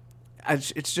 and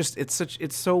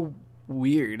it's so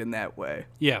weird in that way.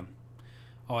 Yeah.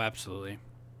 Oh, absolutely.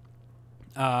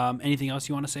 Anything else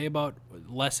you want to say about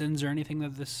lessons or anything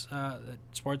that this that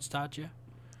sports taught you?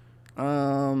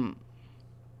 No,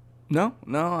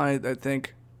 I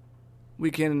think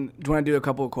Do you want to do a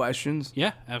couple of questions?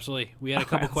 Yeah, absolutely. We had a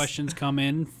couple questions come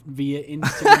in via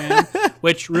Instagram,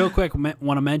 which real quick, want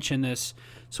to mention this.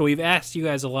 So we've asked you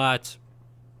guys a lot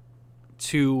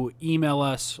to email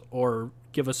us or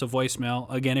give us a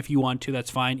voicemail. Again, if you want to,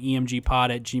 that's fine.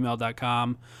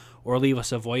 emgpod@gmail.com, or leave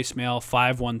us a voicemail,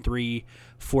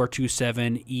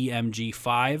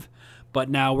 513-427-EMG5. But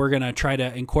now we're going to try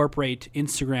to incorporate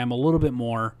Instagram a little bit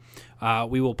more.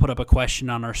 We will put up a question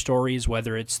on our stories,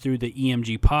 whether it's through the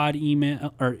EMG Pod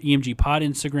email or EMG Pod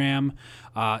Instagram,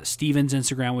 Steven's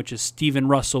Instagram, which is Steven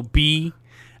Russell B,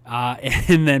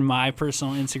 and then my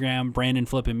personal Instagram, Brandon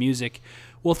Flippin' Music.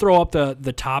 We'll throw up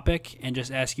the topic and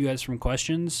just ask you guys some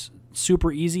questions.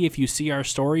 Super easy. If you see our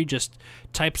story, just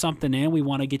type something in. We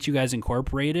want to get you guys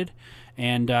incorporated.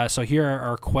 And so here are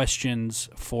our questions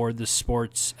for the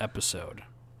sports episode.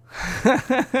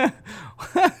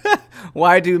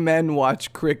 Why do men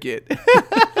watch cricket?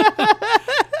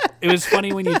 It was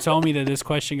funny when you told me that this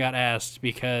question got asked,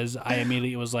 because I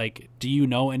immediately was like, do you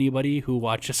know anybody who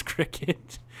watches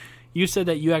cricket? You said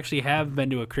that you actually have been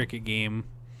to a cricket game.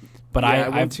 But yeah, I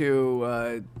went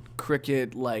to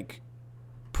cricket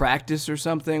practice or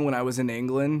something when I was in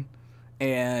England,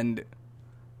 and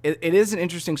it is an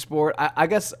interesting sport. I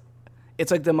guess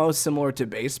it's the most similar to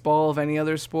baseball of any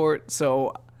other sport,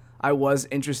 so I was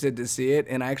interested to see it,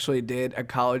 and I actually did a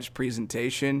college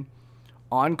presentation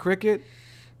on cricket,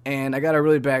 and I got a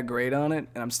really bad grade on it,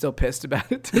 and I'm still pissed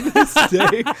about it to this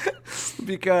day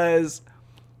because,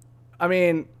 I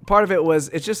mean, part of it was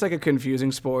it's just a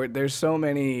confusing sport. There's so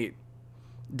many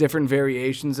different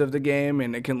variations of the game,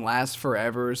 and it can last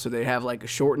forever, so they have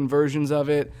shortened versions of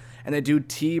it, and they do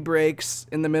tea breaks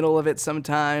in the middle of it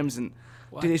sometimes, and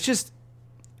dude, it's just,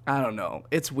 I don't know,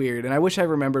 it's weird, and I wish I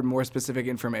remembered more specific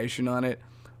information on it,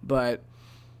 but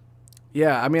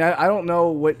yeah, I mean, I don't know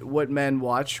what men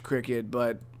watch cricket,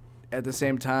 but at the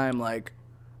same time,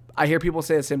 I hear people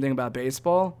say the same thing about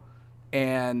baseball,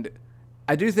 and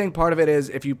I do think part of it is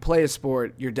if you play a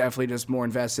sport, you're definitely just more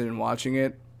invested in watching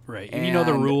it. Right, and you know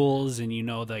the rules, and you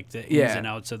know the ins and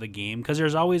outs of the game, because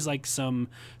there's always some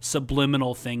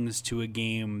subliminal things to a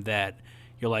game that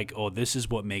you're like, oh, this is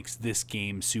what makes this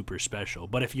game super special.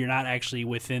 But if you're not actually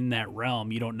within that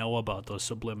realm, you don't know about those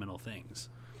subliminal things.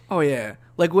 Oh yeah,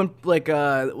 when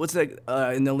what's that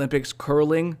in the Olympics,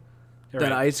 curling,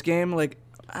 that ice game?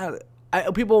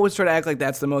 People always try to act like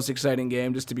that's the most exciting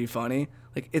game just to be funny.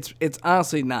 It's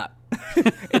honestly not.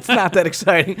 It's not that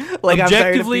exciting.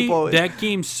 Objectively, that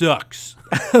game sucks.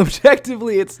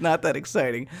 Objectively, it's not that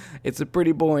exciting. It's a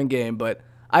pretty boring game. But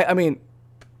I mean,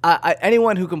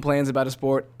 anyone who complains about a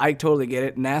sport, I totally get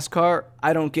it. NASCAR,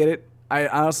 I don't get it.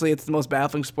 Honestly, it's the most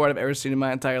baffling sport I've ever seen in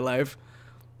my entire life.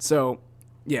 So,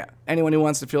 yeah, anyone who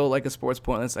wants to feel like a sport's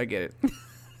pointless, I get it.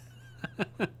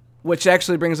 Which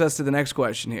actually brings us to the next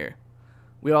question here.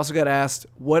 We also got asked,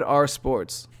 what are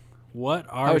sports? What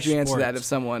are How would you sports? answer that if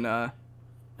someone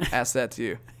asked that to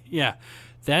you? Yeah,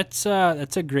 that's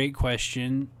a great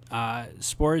question.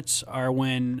 Sports are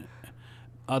when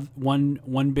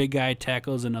one big guy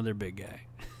tackles another big guy.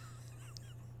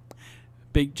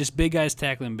 Big guys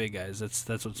tackling big guys.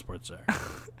 That's what sports are.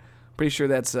 Pretty sure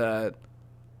that's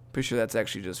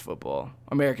actually just football.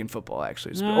 American football,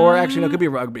 actually. Or actually, no, it could be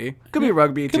rugby. Could be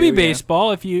rugby, too. Could be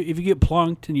baseball. If you get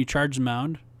plunked and you charge the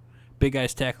mound, big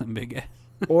guys tackling big guys.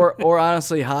 or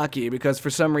honestly, hockey, because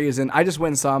for some reason, I just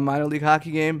went and saw a minor league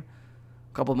hockey game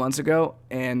a couple months ago,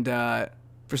 and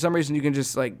for some reason, you can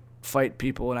just, fight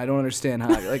people, and I don't understand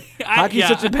hockey. Hockey's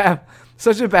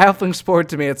such a baffling sport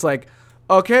to me. It's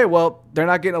okay, well, they're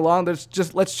not getting along. Let's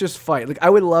just fight. I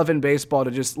would love in baseball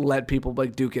to just let people,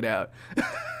 duke it out.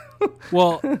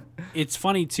 Well, it's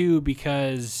funny, too,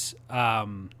 because,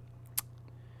 gosh,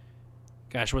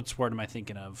 what sport am I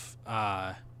thinking of?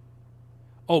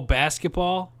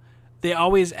 Basketball. They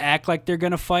always act like they're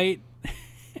going to fight,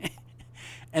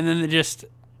 and then they just...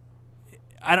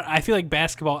 I feel like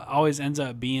basketball always ends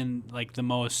up being, the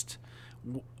most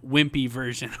wimpy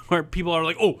version, where people are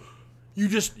like, oh,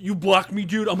 you blocked me,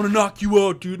 dude. I'm going to knock you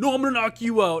out, dude. No, I'm going to knock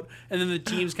you out. And then the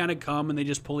teams kind of come and they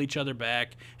just pull each other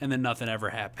back, and then nothing ever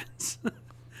happens.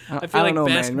 I feel like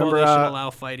basketball, they should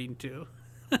allow fighting, too.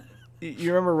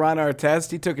 You remember Ron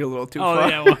Artest? He took it a little too far. Oh,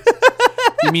 yeah. Well,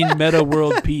 you mean Meta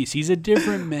World Peace. He's a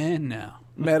different man now.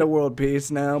 Meta World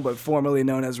Peace now, but formerly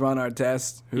known as Ron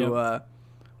Artest, who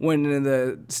went into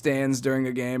the stands during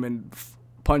a game and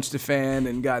punched a fan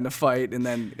and got in a fight and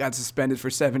then got suspended for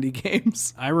 70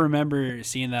 games. I remember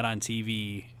seeing that on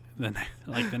TV the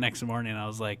next morning. I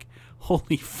was like,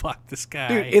 holy fuck, this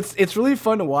guy. Dude, it's really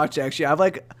fun to watch, actually.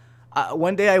 I've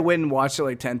one day I went and watched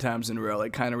it 10 times in a row,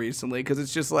 kind of recently, because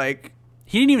it's just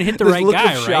he didn't even hit the right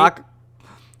guy, right?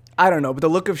 I don't know, but the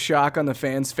look of shock on the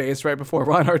fan's face right before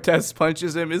Ron Artest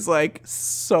punches him is like it's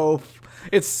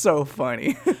so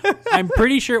funny. I'm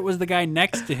pretty sure it was the guy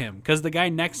next to him, because the guy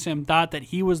next to him thought that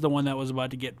he was the one that was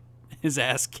about to get his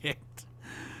ass kicked.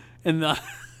 And I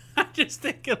just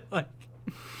think of like,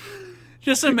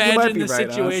 just imagine the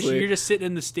situation. Honestly. You're just sitting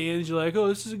in the stands. You're like, oh,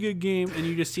 this is a good game. And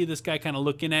you just see this guy kind of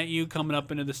looking at you coming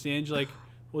up into the stands. You're like,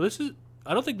 well,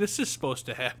 I don't think this is supposed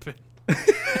to happen.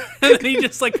 And then he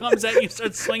just like comes at you,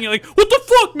 starts swinging. You're like, what the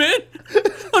fuck, man?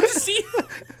 I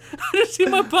just see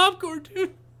my popcorn,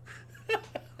 dude.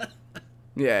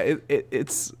 Yeah,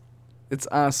 it's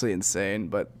honestly insane.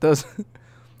 But those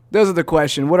are the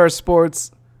question. What are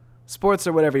sports? Sports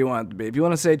are whatever you want it to be. If you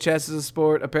want to say chess is a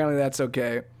sport, apparently that's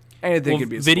okay. Anything could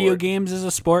be a sport. Video games is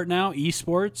a sport now.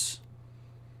 Esports.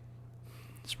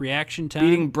 It's reaction time.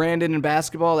 Beating Brandon in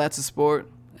basketball, that's a sport.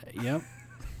 Yep.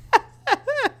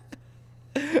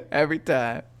 Every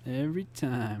time. Every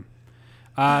time.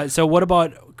 So what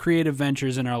about creative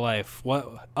ventures in our life?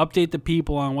 What update the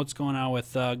people on what's going on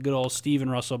with good old Stephen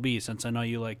Russell B, since I know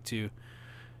you like to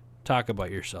talk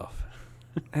about yourself.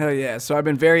 Hell yeah. So I've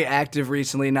been very active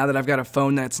recently. Now that I've got a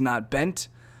phone that's not bent,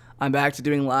 I'm back to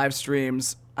doing live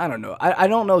streams. I don't know. I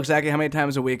don't know exactly how many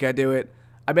times a week I do it.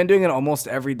 I've been doing it almost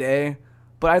every day,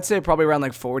 but I'd say probably around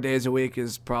like 4 days a week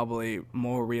is probably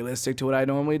more realistic to what I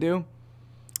normally do.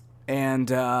 And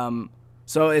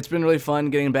so it's been really fun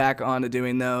getting back onto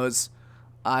doing those.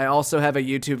 I also have a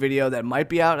YouTube video that might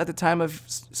be out at the time of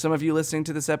some of you listening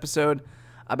to this episode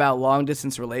about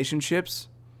long-distance relationships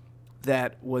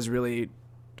that was really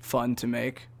fun to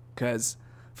make, because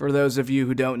for those of you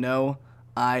who don't know,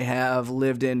 I have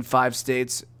lived in 5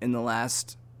 states in the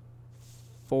last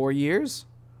 4 years,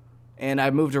 and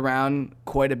I've moved around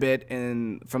quite a bit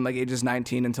from like ages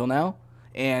 19 until now,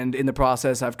 and in the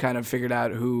process I've kind of figured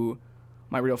out who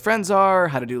my real friends are,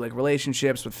 how to do like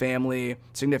relationships with family,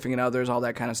 significant others, all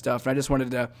that kind of stuff. And I just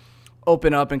wanted to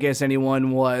open up in case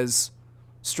anyone was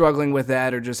struggling with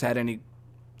that or just had any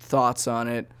thoughts on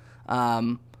it.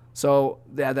 So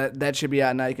yeah, that should be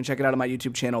out now. You can check it out on my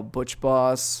YouTube channel, Butch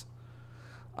Boss.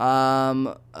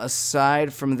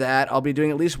 Aside from that, I'll be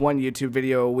doing at least one YouTube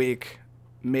video a week,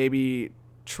 maybe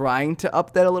trying to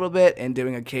up that a little bit and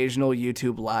doing occasional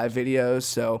YouTube live videos.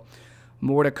 So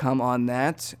more to come on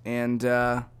that. And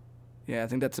yeah, I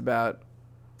think that's about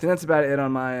it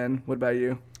on my end. What about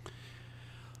you?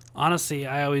 Honestly,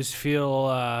 I always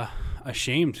feel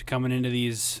ashamed coming into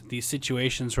these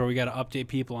situations where we got to update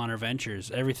people on our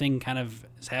ventures. Everything kind of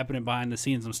is happening behind the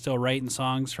scenes. I'm still writing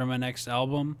songs for my next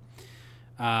album.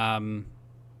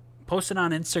 Posted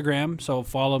on Instagram, so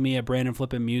follow me at Brandon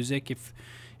Flippin Music if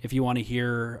you want to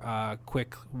hear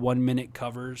quick 1-minute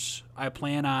covers. I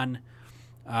plan on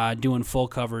doing full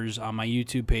covers on my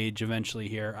YouTube page eventually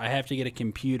here. I have to get a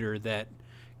computer that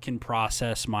can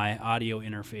process my audio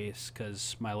interface,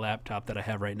 because my laptop that I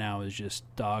have right now is just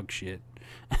dog shit.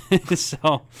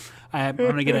 So I'm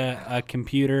going to get a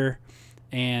computer,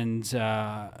 and then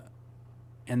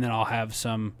I'll have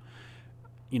some,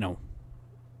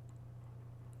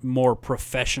 more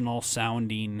professional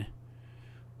sounding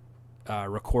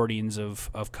recordings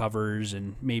of covers,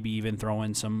 and maybe even throw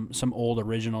in some old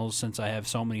originals, since I have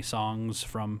so many songs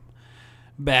from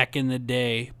back in the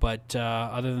day. But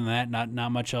other than that,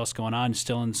 not much else going on.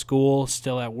 Still in school,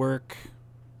 still at work,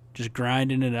 just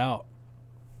grinding it out.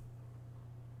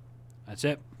 That's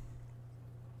it.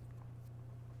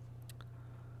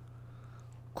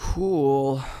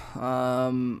 Cool.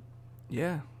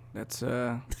 Yeah, that's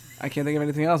I can't think of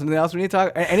anything else. Anything else we need to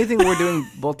talk? Anything we're doing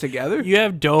both together? You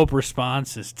have dope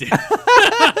responses, dude.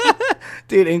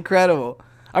 Dude, incredible.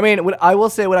 I mean, I will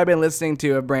say what I've been listening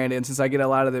to of Brandon, since I get a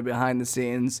lot of the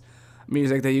behind-the-scenes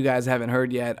music that you guys haven't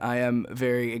heard yet. I am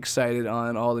very excited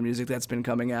on all the music that's been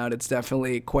coming out. It's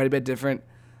definitely quite a bit different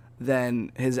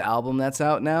than his album that's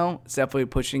out now. It's definitely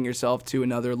pushing yourself to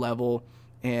another level.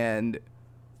 And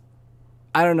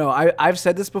I don't know. I've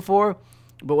said this before,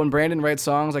 but when Brandon writes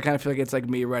songs, I kind of feel like it's like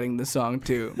me writing the song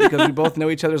too, because we both know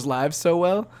each other's lives so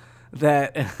well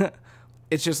that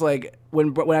it's just like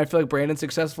when I feel like Brandon's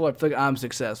successful, I feel like I'm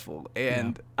successful.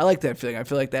 And yeah. I like that feeling. I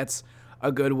feel like that's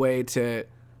a good way to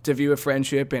view a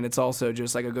friendship, and it's also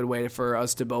just like a good way for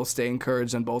us to both stay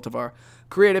encouraged on both of our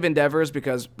creative endeavors,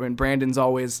 because when Brandon's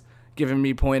always giving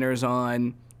me pointers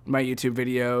on my YouTube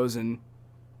videos, and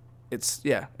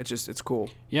it's cool.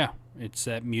 Yeah, it's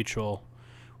that mutual.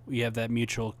 We have that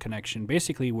mutual connection.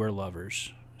 Basically, we're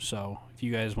lovers. So if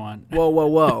you guys want...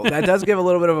 Whoa. That does give a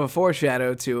little bit of a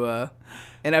foreshadow to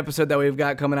an episode that we've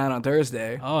got coming out on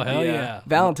Thursday. Oh, hell yeah.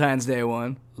 Valentine's Day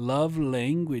one. Love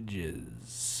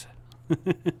languages.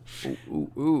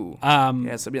 Ooh.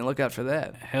 Yeah, so be on the lookout for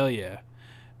that. Hell yeah.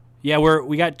 Yeah,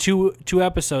 we got two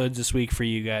episodes this week for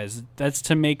you guys. That's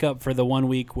to make up for the 1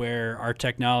 week where our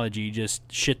technology just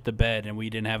shit the bed and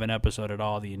we didn't have an episode at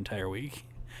all the entire week.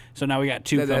 So now we got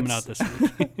two coming out this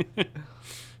week.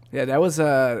 Yeah, that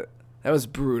was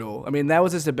brutal. I mean, that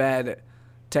was just a bad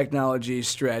technology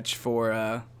stretch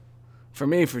for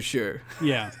me for sure.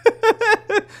 Yeah.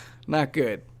 Not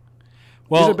good.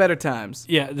 Well, these are better times.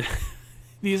 Yeah.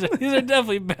 these are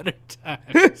definitely better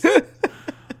times.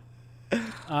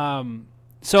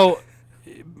 So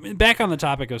back on the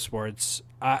topic of sports,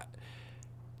 and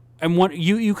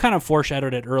you kind of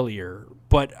foreshadowed it earlier,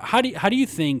 but how do you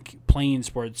think playing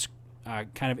sports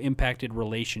kind of impacted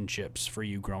relationships for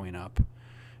you growing up?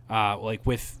 Like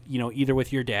with, either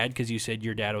with your dad, because you said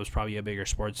your dad was probably a bigger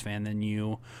sports fan than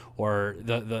you, or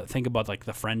the think about like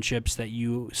the friendships that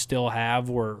you still have,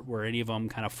 were any of them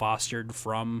kind of fostered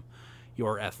from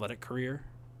your athletic career?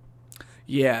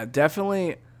 Yeah,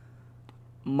 definitely.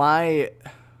 I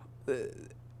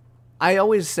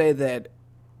always say that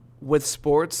with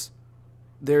sports,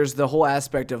 there's the whole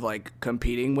aspect of like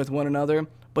competing with one another,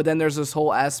 but then there's this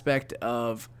whole aspect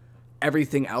of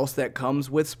everything else that comes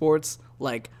with sports,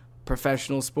 like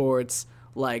professional sports.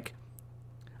 Like,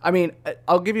 I mean,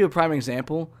 I'll give you a prime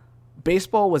example.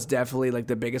 Baseball was definitely like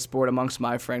the biggest sport amongst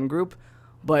my friend group,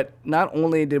 but not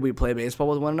only did we play baseball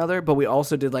with one another, but we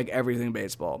also did like everything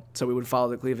baseball. So we would follow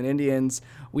the Cleveland Indians.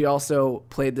 We also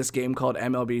played this game called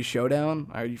MLB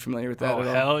Showdown. Are you familiar with that at all?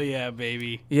 Oh, hell yeah,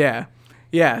 baby. Yeah.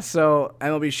 Yeah, so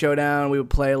MLB Showdown, we would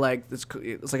play like this.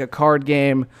 It's like a card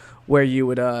game where you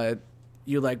would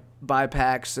you like buy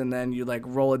packs and then you like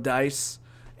roll a dice,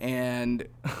 and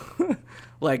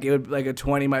like it would, like a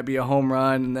 20 might be a home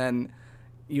run, and then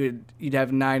you'd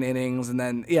have 9 innings, and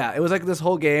then it was like this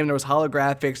whole game. There was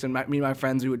holographics, and me and my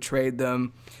friends, we would trade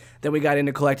them. Then we got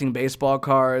into collecting baseball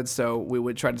cards, so we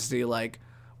would try to see like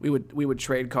we would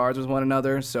trade cards with one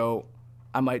another. So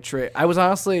I might trade. I was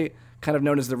honestly kind of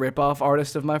known as the rip-off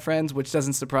artist of my friends, which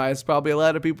doesn't surprise probably a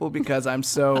lot of people because I'm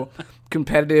so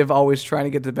competitive, always trying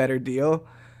to get the better deal.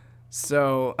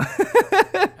 So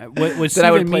what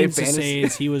Steven means to say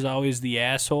is he was always the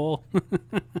asshole.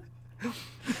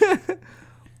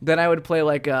 Then I would play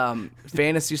like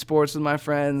fantasy sports with my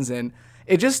friends, and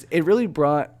it really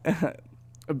brought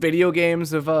video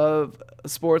games of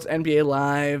sports, NBA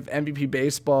Live, MVP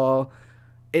baseball.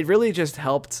 It really just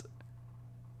helped.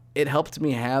 It helped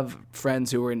me have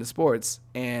friends who were into sports,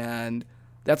 and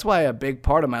that's why a big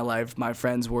part of my life, my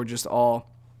friends were just all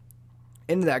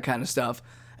into that kind of stuff.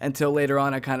 Until later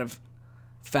on, I kind of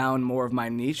found more of my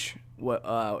niche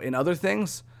in other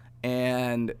things,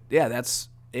 and yeah, that's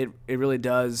it. It really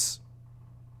does.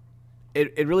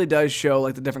 It really does show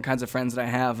like the different kinds of friends that I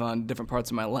have on different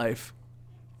parts of my life.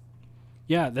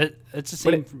 Yeah, that's the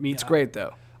same for me. It's great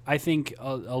though. I think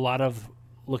a lot of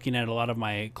looking at a lot of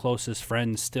my closest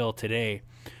friends still today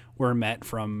were met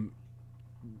from,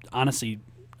 honestly,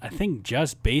 I think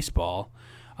just baseball.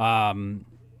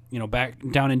 Back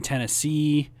down in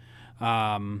Tennessee,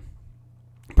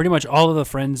 pretty much all of the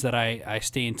friends that I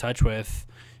stay in touch with,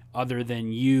 other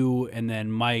than you and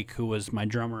then Mike, who was my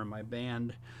drummer in my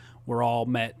band, were all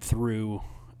met through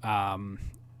a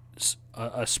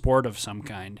sport of some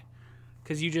kind.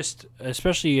 Because you just,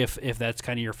 especially if that's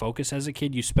kind of your focus as a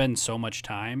kid, you spend so much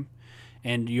time,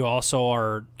 and you also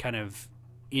are kind of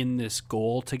in this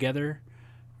goal together,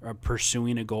 or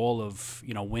pursuing a goal of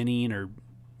winning or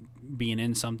being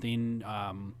in something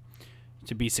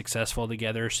to be successful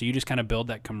together. So you just kind of build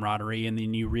that camaraderie, and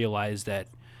then you realize that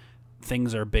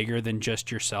things are bigger than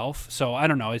just yourself. So I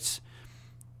don't know.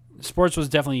 Sports was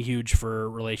definitely huge for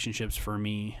relationships for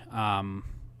me.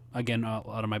 Again, a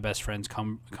lot of my best friends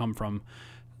come from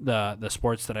the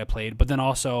sports that I played, but then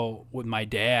also with my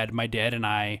dad and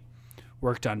I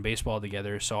worked on baseball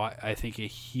together. So I think a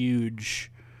huge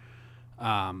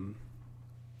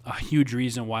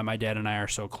reason why my dad and I are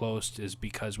so close is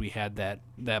because we had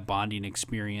that bonding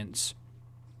experience.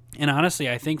 And honestly,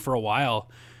 I think for a while,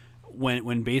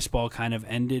 when baseball kind of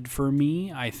ended for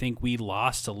me, I think we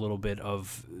lost a little bit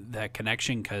of that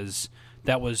connection because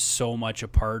that was so much a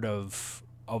part of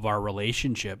our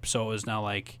relationship. So it was now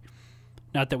like,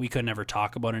 not that we could never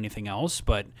talk about anything else,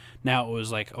 but now it was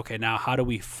like, okay, now how do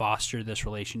we foster this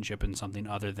relationship in something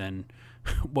other than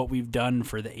what we've done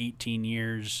for the 18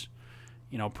 years,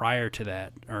 prior to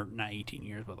that, or not 18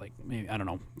 years, but like maybe, I don't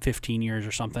know, 15 years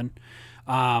or something.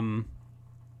 That's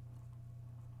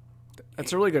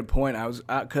a really good point.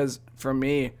 Because for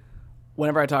me,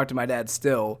 whenever I talk to my dad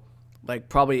still, like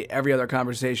probably every other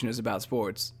conversation is about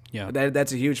sports. Yeah.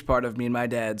 That's a huge part of me and my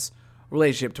dad's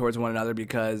relationship towards one another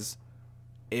because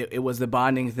it was the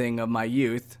bonding thing of my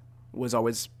youth, was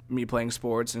always me playing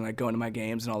sports and like going to my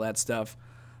games and all that stuff.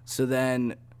 So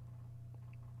then,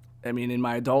 I mean, in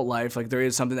my adult life, like there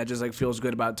is something that just like feels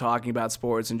good about talking about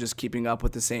sports and just keeping up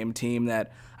with the same team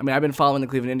that, I mean, I've been following the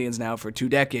Cleveland Indians now for 2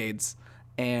 decades,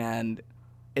 and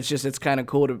it's kind of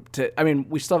cool to, I mean,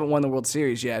 we still haven't won the World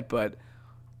Series yet, but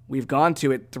we've gone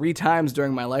to it 3 times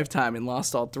during my lifetime and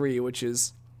lost all 3, which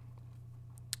is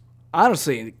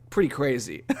honestly pretty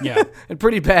crazy. Yeah. And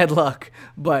pretty bad luck.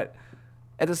 But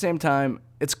at the same time,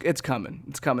 it's coming.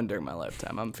 It's coming during my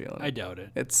lifetime. I'm feeling it. I doubt it.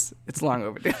 It's long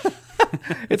overdue.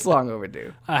 It's long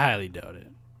overdue. I highly doubt it.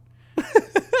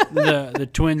 The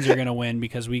Twins are gonna win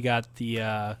because we got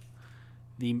the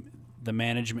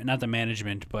management, not the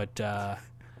management, but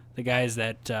the guys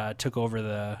that took over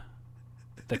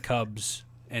the Cubs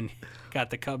and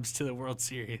got the Cubs to the World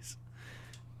Series.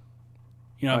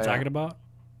 You know what I'm talking about?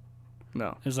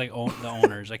 No. There's like the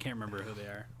owners. I can't remember who they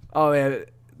are. Oh yeah,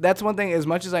 that's one thing. As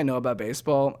much as I know about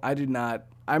baseball, I do not.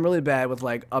 I'm really bad with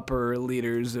like upper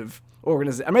leaders of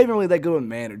organizations. I'm not even really that good with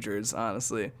managers,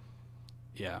 honestly.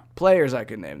 Yeah. Players, I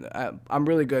could name them. I'm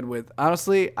really good with.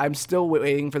 Honestly, I'm still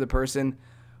waiting for the person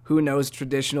who knows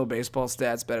traditional baseball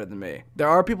stats better than me. There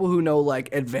are people who know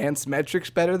like advanced metrics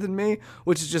better than me,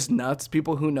 which is just nuts.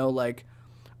 People who know like,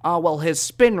 oh, well, his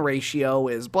spin ratio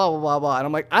is blah, blah, blah, blah. And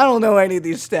I'm like, I don't know any of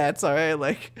these stats, all right?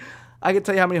 Like, I could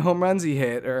tell you how many home runs he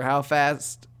hit or how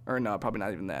fast, or no, probably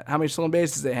not even that, how many stolen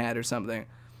bases they had or something.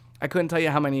 I couldn't tell you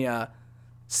how many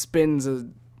spins,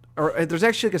 or there's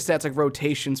actually like a stats like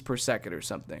rotations per second or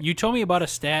something. You told me about a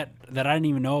stat that I didn't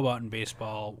even know about in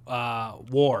baseball.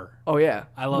 WAR. Oh, yeah.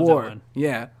 I love WAR. that one.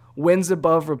 Yeah. Wins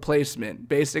above replacement.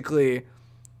 Basically,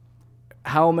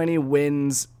 how many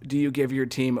wins do you give your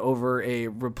team over a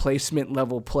replacement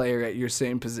level player at your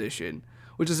same position?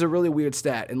 Which is a really weird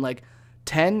stat. And like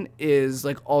 10 is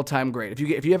like all-time great.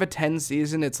 If you have a 10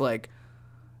 season, it's like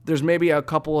there's maybe a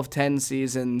couple of 10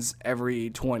 seasons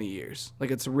every 20 years. Like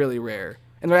it's really rare.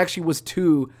 And there actually was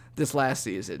 2 this last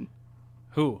season.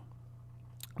 Who?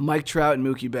 Mike Trout and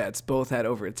Mookie Betts both had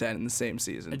over a 10 in the same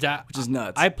season, which is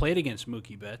nuts. I played against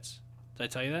Mookie Betts. Did I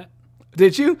tell you that?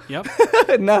 Did you? Yep.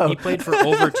 No. He played for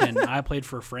Overton. I played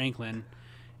for Franklin.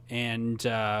 And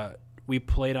we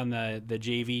played on the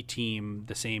JV team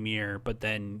the same year, but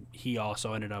then he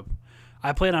also ended up...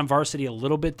 I played on varsity a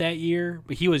little bit that year,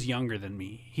 but he was younger than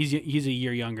me. He's a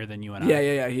year younger than you and I.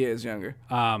 Yeah, he is younger.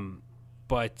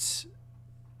 But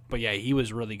yeah, he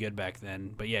was really good back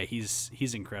then. But yeah, he's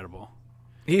incredible.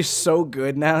 He's so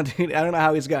good now, dude. I don't know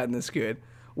how he's gotten this good.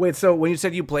 Wait, so when you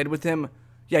said you played with him,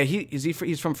 yeah,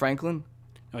 he's from Franklin?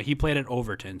 No, he played at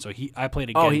Overton, so I played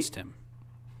against him.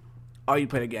 Oh, you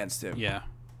played against him? Yeah.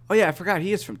 Oh yeah, I forgot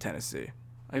he is from Tennessee.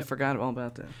 I forgot all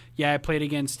about that. Yeah, I played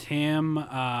against him.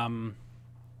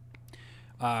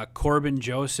 Corbin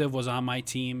Joseph was on my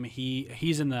team.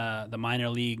 He's in the minor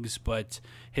leagues, but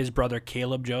his brother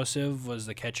Caleb Joseph was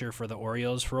the catcher for the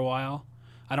Orioles for a while.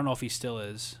 I don't know if he still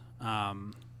is.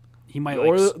 He might.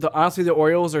 Honestly, the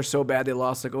Orioles are so bad they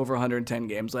lost like over 110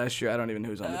 games last year. I don't even know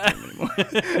who's on the team anymore.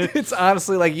 It's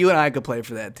honestly like you and I could play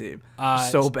for that team.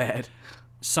 So bad.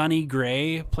 Sonny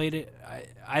Gray played it.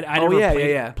 I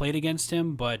never played against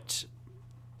him, but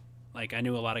like I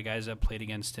knew a lot of guys that played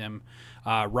against him.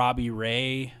 Robbie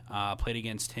Ray played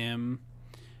against him.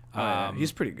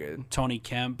 He's pretty good. Tony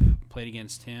Kemp played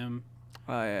against him.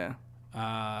 Oh yeah.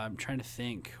 I'm trying to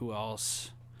think who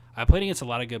else. I played against a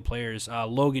lot of good players.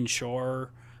 Logan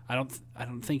Shore. I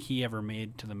don't think he ever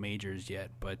made to the majors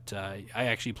yet, but I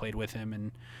actually played with him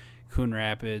in Coon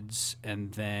Rapids,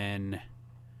 and then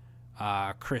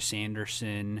Chris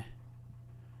Anderson.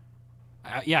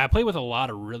 I played with a lot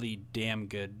of really damn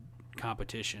good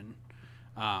competition.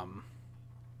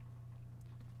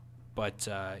 But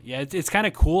it's kind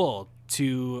of cool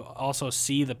to also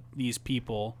see these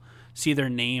people, see their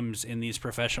names in these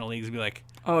professional leagues and be like,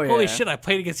 oh, yeah. Holy shit, I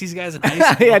played against these guys in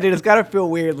high school. Yeah, dude, it's got to feel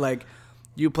weird. Like,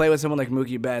 you play with someone like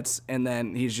Mookie Betts, and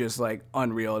then he's just, like,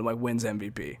 unreal and, like, wins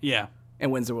MVP. Yeah.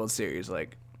 And wins the World Series.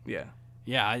 Like, yeah.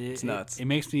 Yeah. It's nuts. It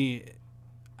makes me,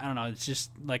 I don't know, it's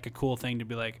just, like, a cool thing to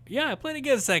be like, yeah, I played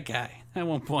against that guy at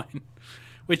one point.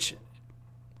 Which...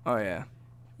 Oh, yeah.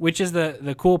 Which is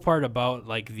the cool part about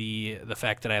like the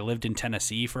fact that I lived in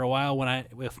Tennessee for a while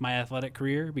with my athletic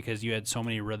career, because you had so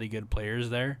many really good players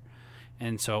there,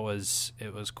 and so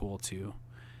it was cool to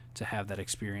have that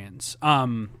experience.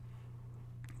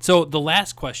 So the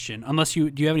last question, unless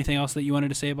do you have anything else that you wanted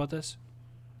to say about this?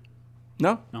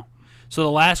 No. So the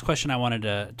last question I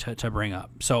wanted to bring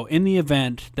up. So in the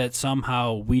event that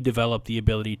somehow we develop the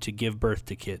ability to give birth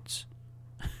to kids.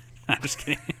 I'm just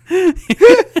kidding.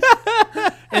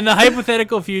 In the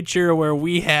hypothetical future where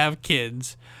we have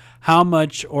kids, how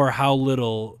much or how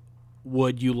little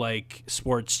would you like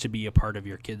sports to be a part of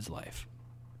your kid's life?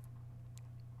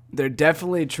 They're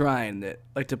definitely trying it,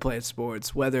 like to play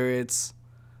sports, whether it's,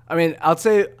 I mean, I'll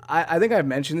say, I think I've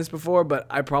mentioned this before, but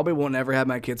I probably won't ever have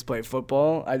my kids play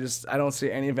football. I don't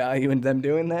see any value in them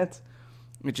doing that.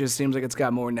 It just seems like it's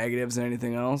got more negatives than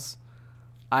anything else.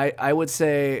 I would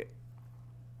say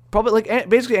probably like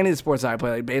basically any of the sports I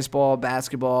play, like baseball,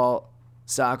 basketball,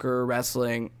 soccer,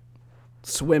 wrestling,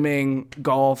 swimming,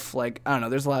 golf. Like, I don't know,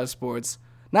 there's a lot of sports.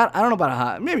 I don't know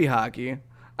about maybe hockey.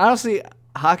 Honestly,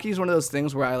 hockey is one of those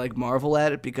things where I like marvel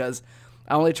at it because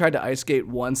I only tried to ice skate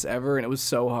once ever, and it was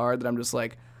so hard that I'm just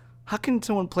like, how can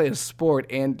someone play a sport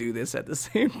and do this at the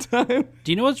same time?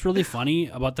 Do you know what's really funny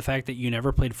about the fact that you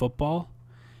never played football?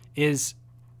 Is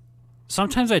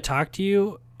sometimes I talk to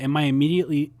you and I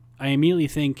immediately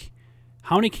think,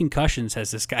 how many concussions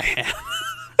has this guy had?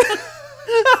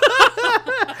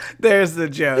 There's the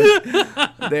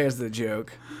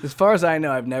joke. As far as I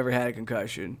know, I've never had a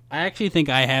concussion. I actually think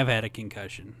I have had a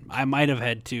concussion. I might have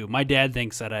had two. My dad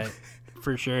thinks that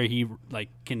for sure, he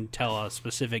can tell a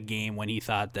specific game when he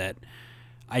thought that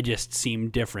I just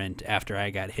seemed different after I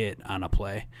got hit on a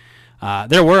play.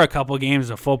 There were a couple games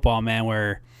of football, man,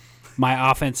 where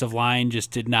my offensive line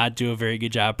just did not do a very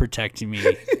good job protecting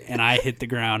me, and I hit the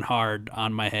ground hard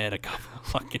on my head a couple of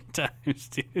fucking times,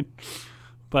 dude.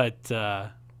 But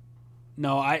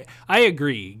no, I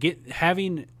agree.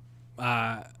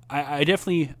 I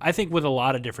definitely, I think with a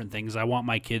lot of different things, I want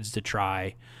my kids to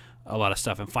try a lot of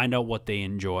stuff and find out what they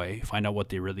enjoy, find out what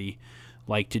they really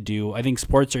like to do. I think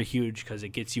sports are huge because it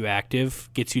gets you active,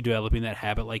 gets you developing that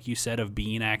habit, like you said, of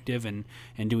being active and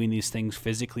doing these things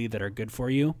physically that are good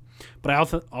for you. But I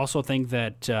also think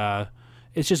that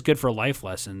it's just good for life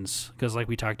lessons because, like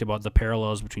we talked about, the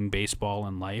parallels between baseball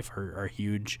and life are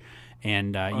huge.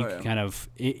 And can kind of,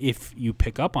 if you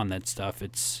pick up on that stuff,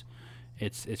 it's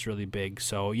really big.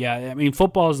 So, yeah, I mean,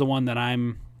 football is the one that I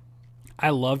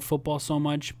loved football so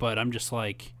much, but I'm just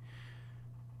like,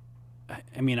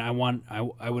 I mean, I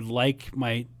would like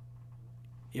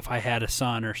if I had a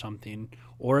son or something,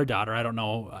 or a daughter, I don't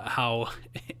know how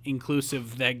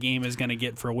inclusive that game is going to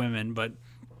get for women, but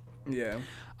yeah,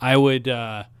 I would,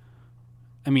 I'd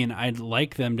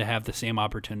like them to have the same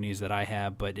opportunities that I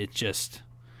have, but it's just,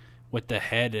 with the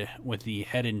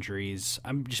head injuries,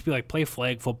 I'm just be like, play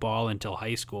flag football until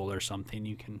high school or something.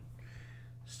 You can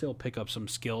still pick up some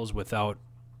skills without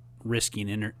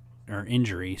risking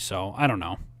injury. So I don't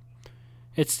know.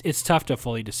 It's tough to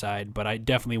fully decide, but I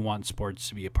definitely want sports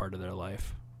to be a part of their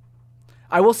life.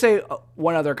 I will say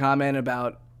one other comment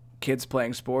about kids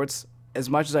playing sports. As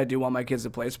much as I do want my kids to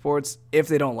play sports, if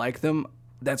they don't like them,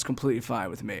 that's completely fine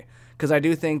with me. Because I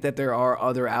do think that there are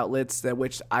other outlets that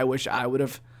which I wish I would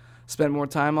have spent more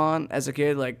time on as a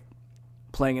kid, like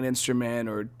playing an instrument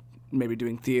or maybe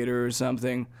doing theater or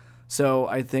something. So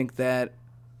I think that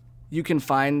you can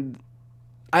find...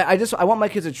 I want my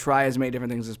kids to try as many different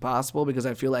things as possible because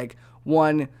I feel like,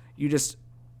 one, you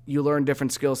learn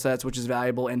different skill sets, which is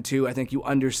valuable, and two, I think you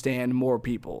understand more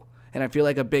people. And I feel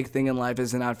like a big thing in life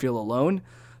is to not feel alone.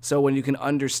 So when you can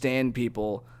understand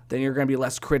people, then you're going to be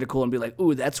less critical and be like,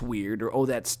 ooh, that's weird, or oh,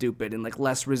 that's stupid, and like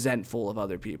less resentful of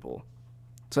other people.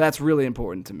 So that's really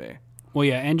important to me. Well,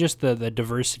 yeah, and just the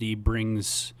diversity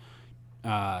brings,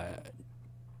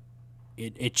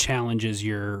 it challenges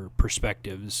your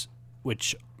perspectives,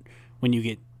 which when you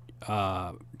get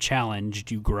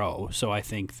challenged, you grow. So I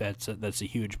think that's a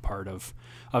huge part of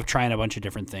trying a bunch of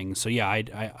different things. So yeah,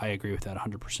 I agree with that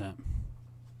 100%.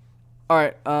 All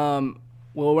right.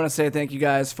 Well, I want to say thank you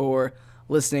guys for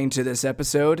listening to this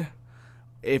episode.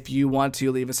 If you want to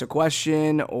leave us a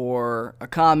question or a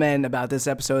comment about this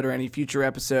episode or any future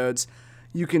episodes,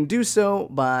 you can do so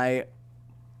by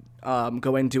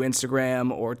going to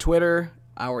Instagram or Twitter.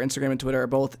 Our Instagram and Twitter are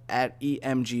both at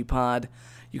EMGPod.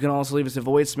 You can also leave us a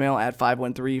voicemail at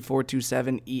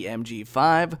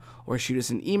 513-427-EMG5 or shoot us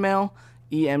an email,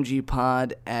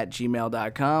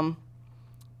 emgpod@gmail.com.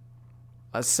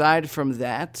 Aside from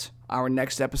that, our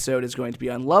next episode is going to be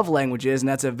on love languages, and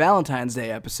that's a Valentine's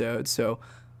Day episode. So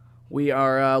we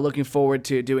are looking forward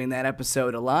to doing that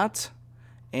episode a lot.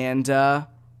 And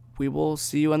we will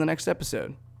see you on the next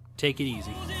episode. Take it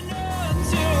easy.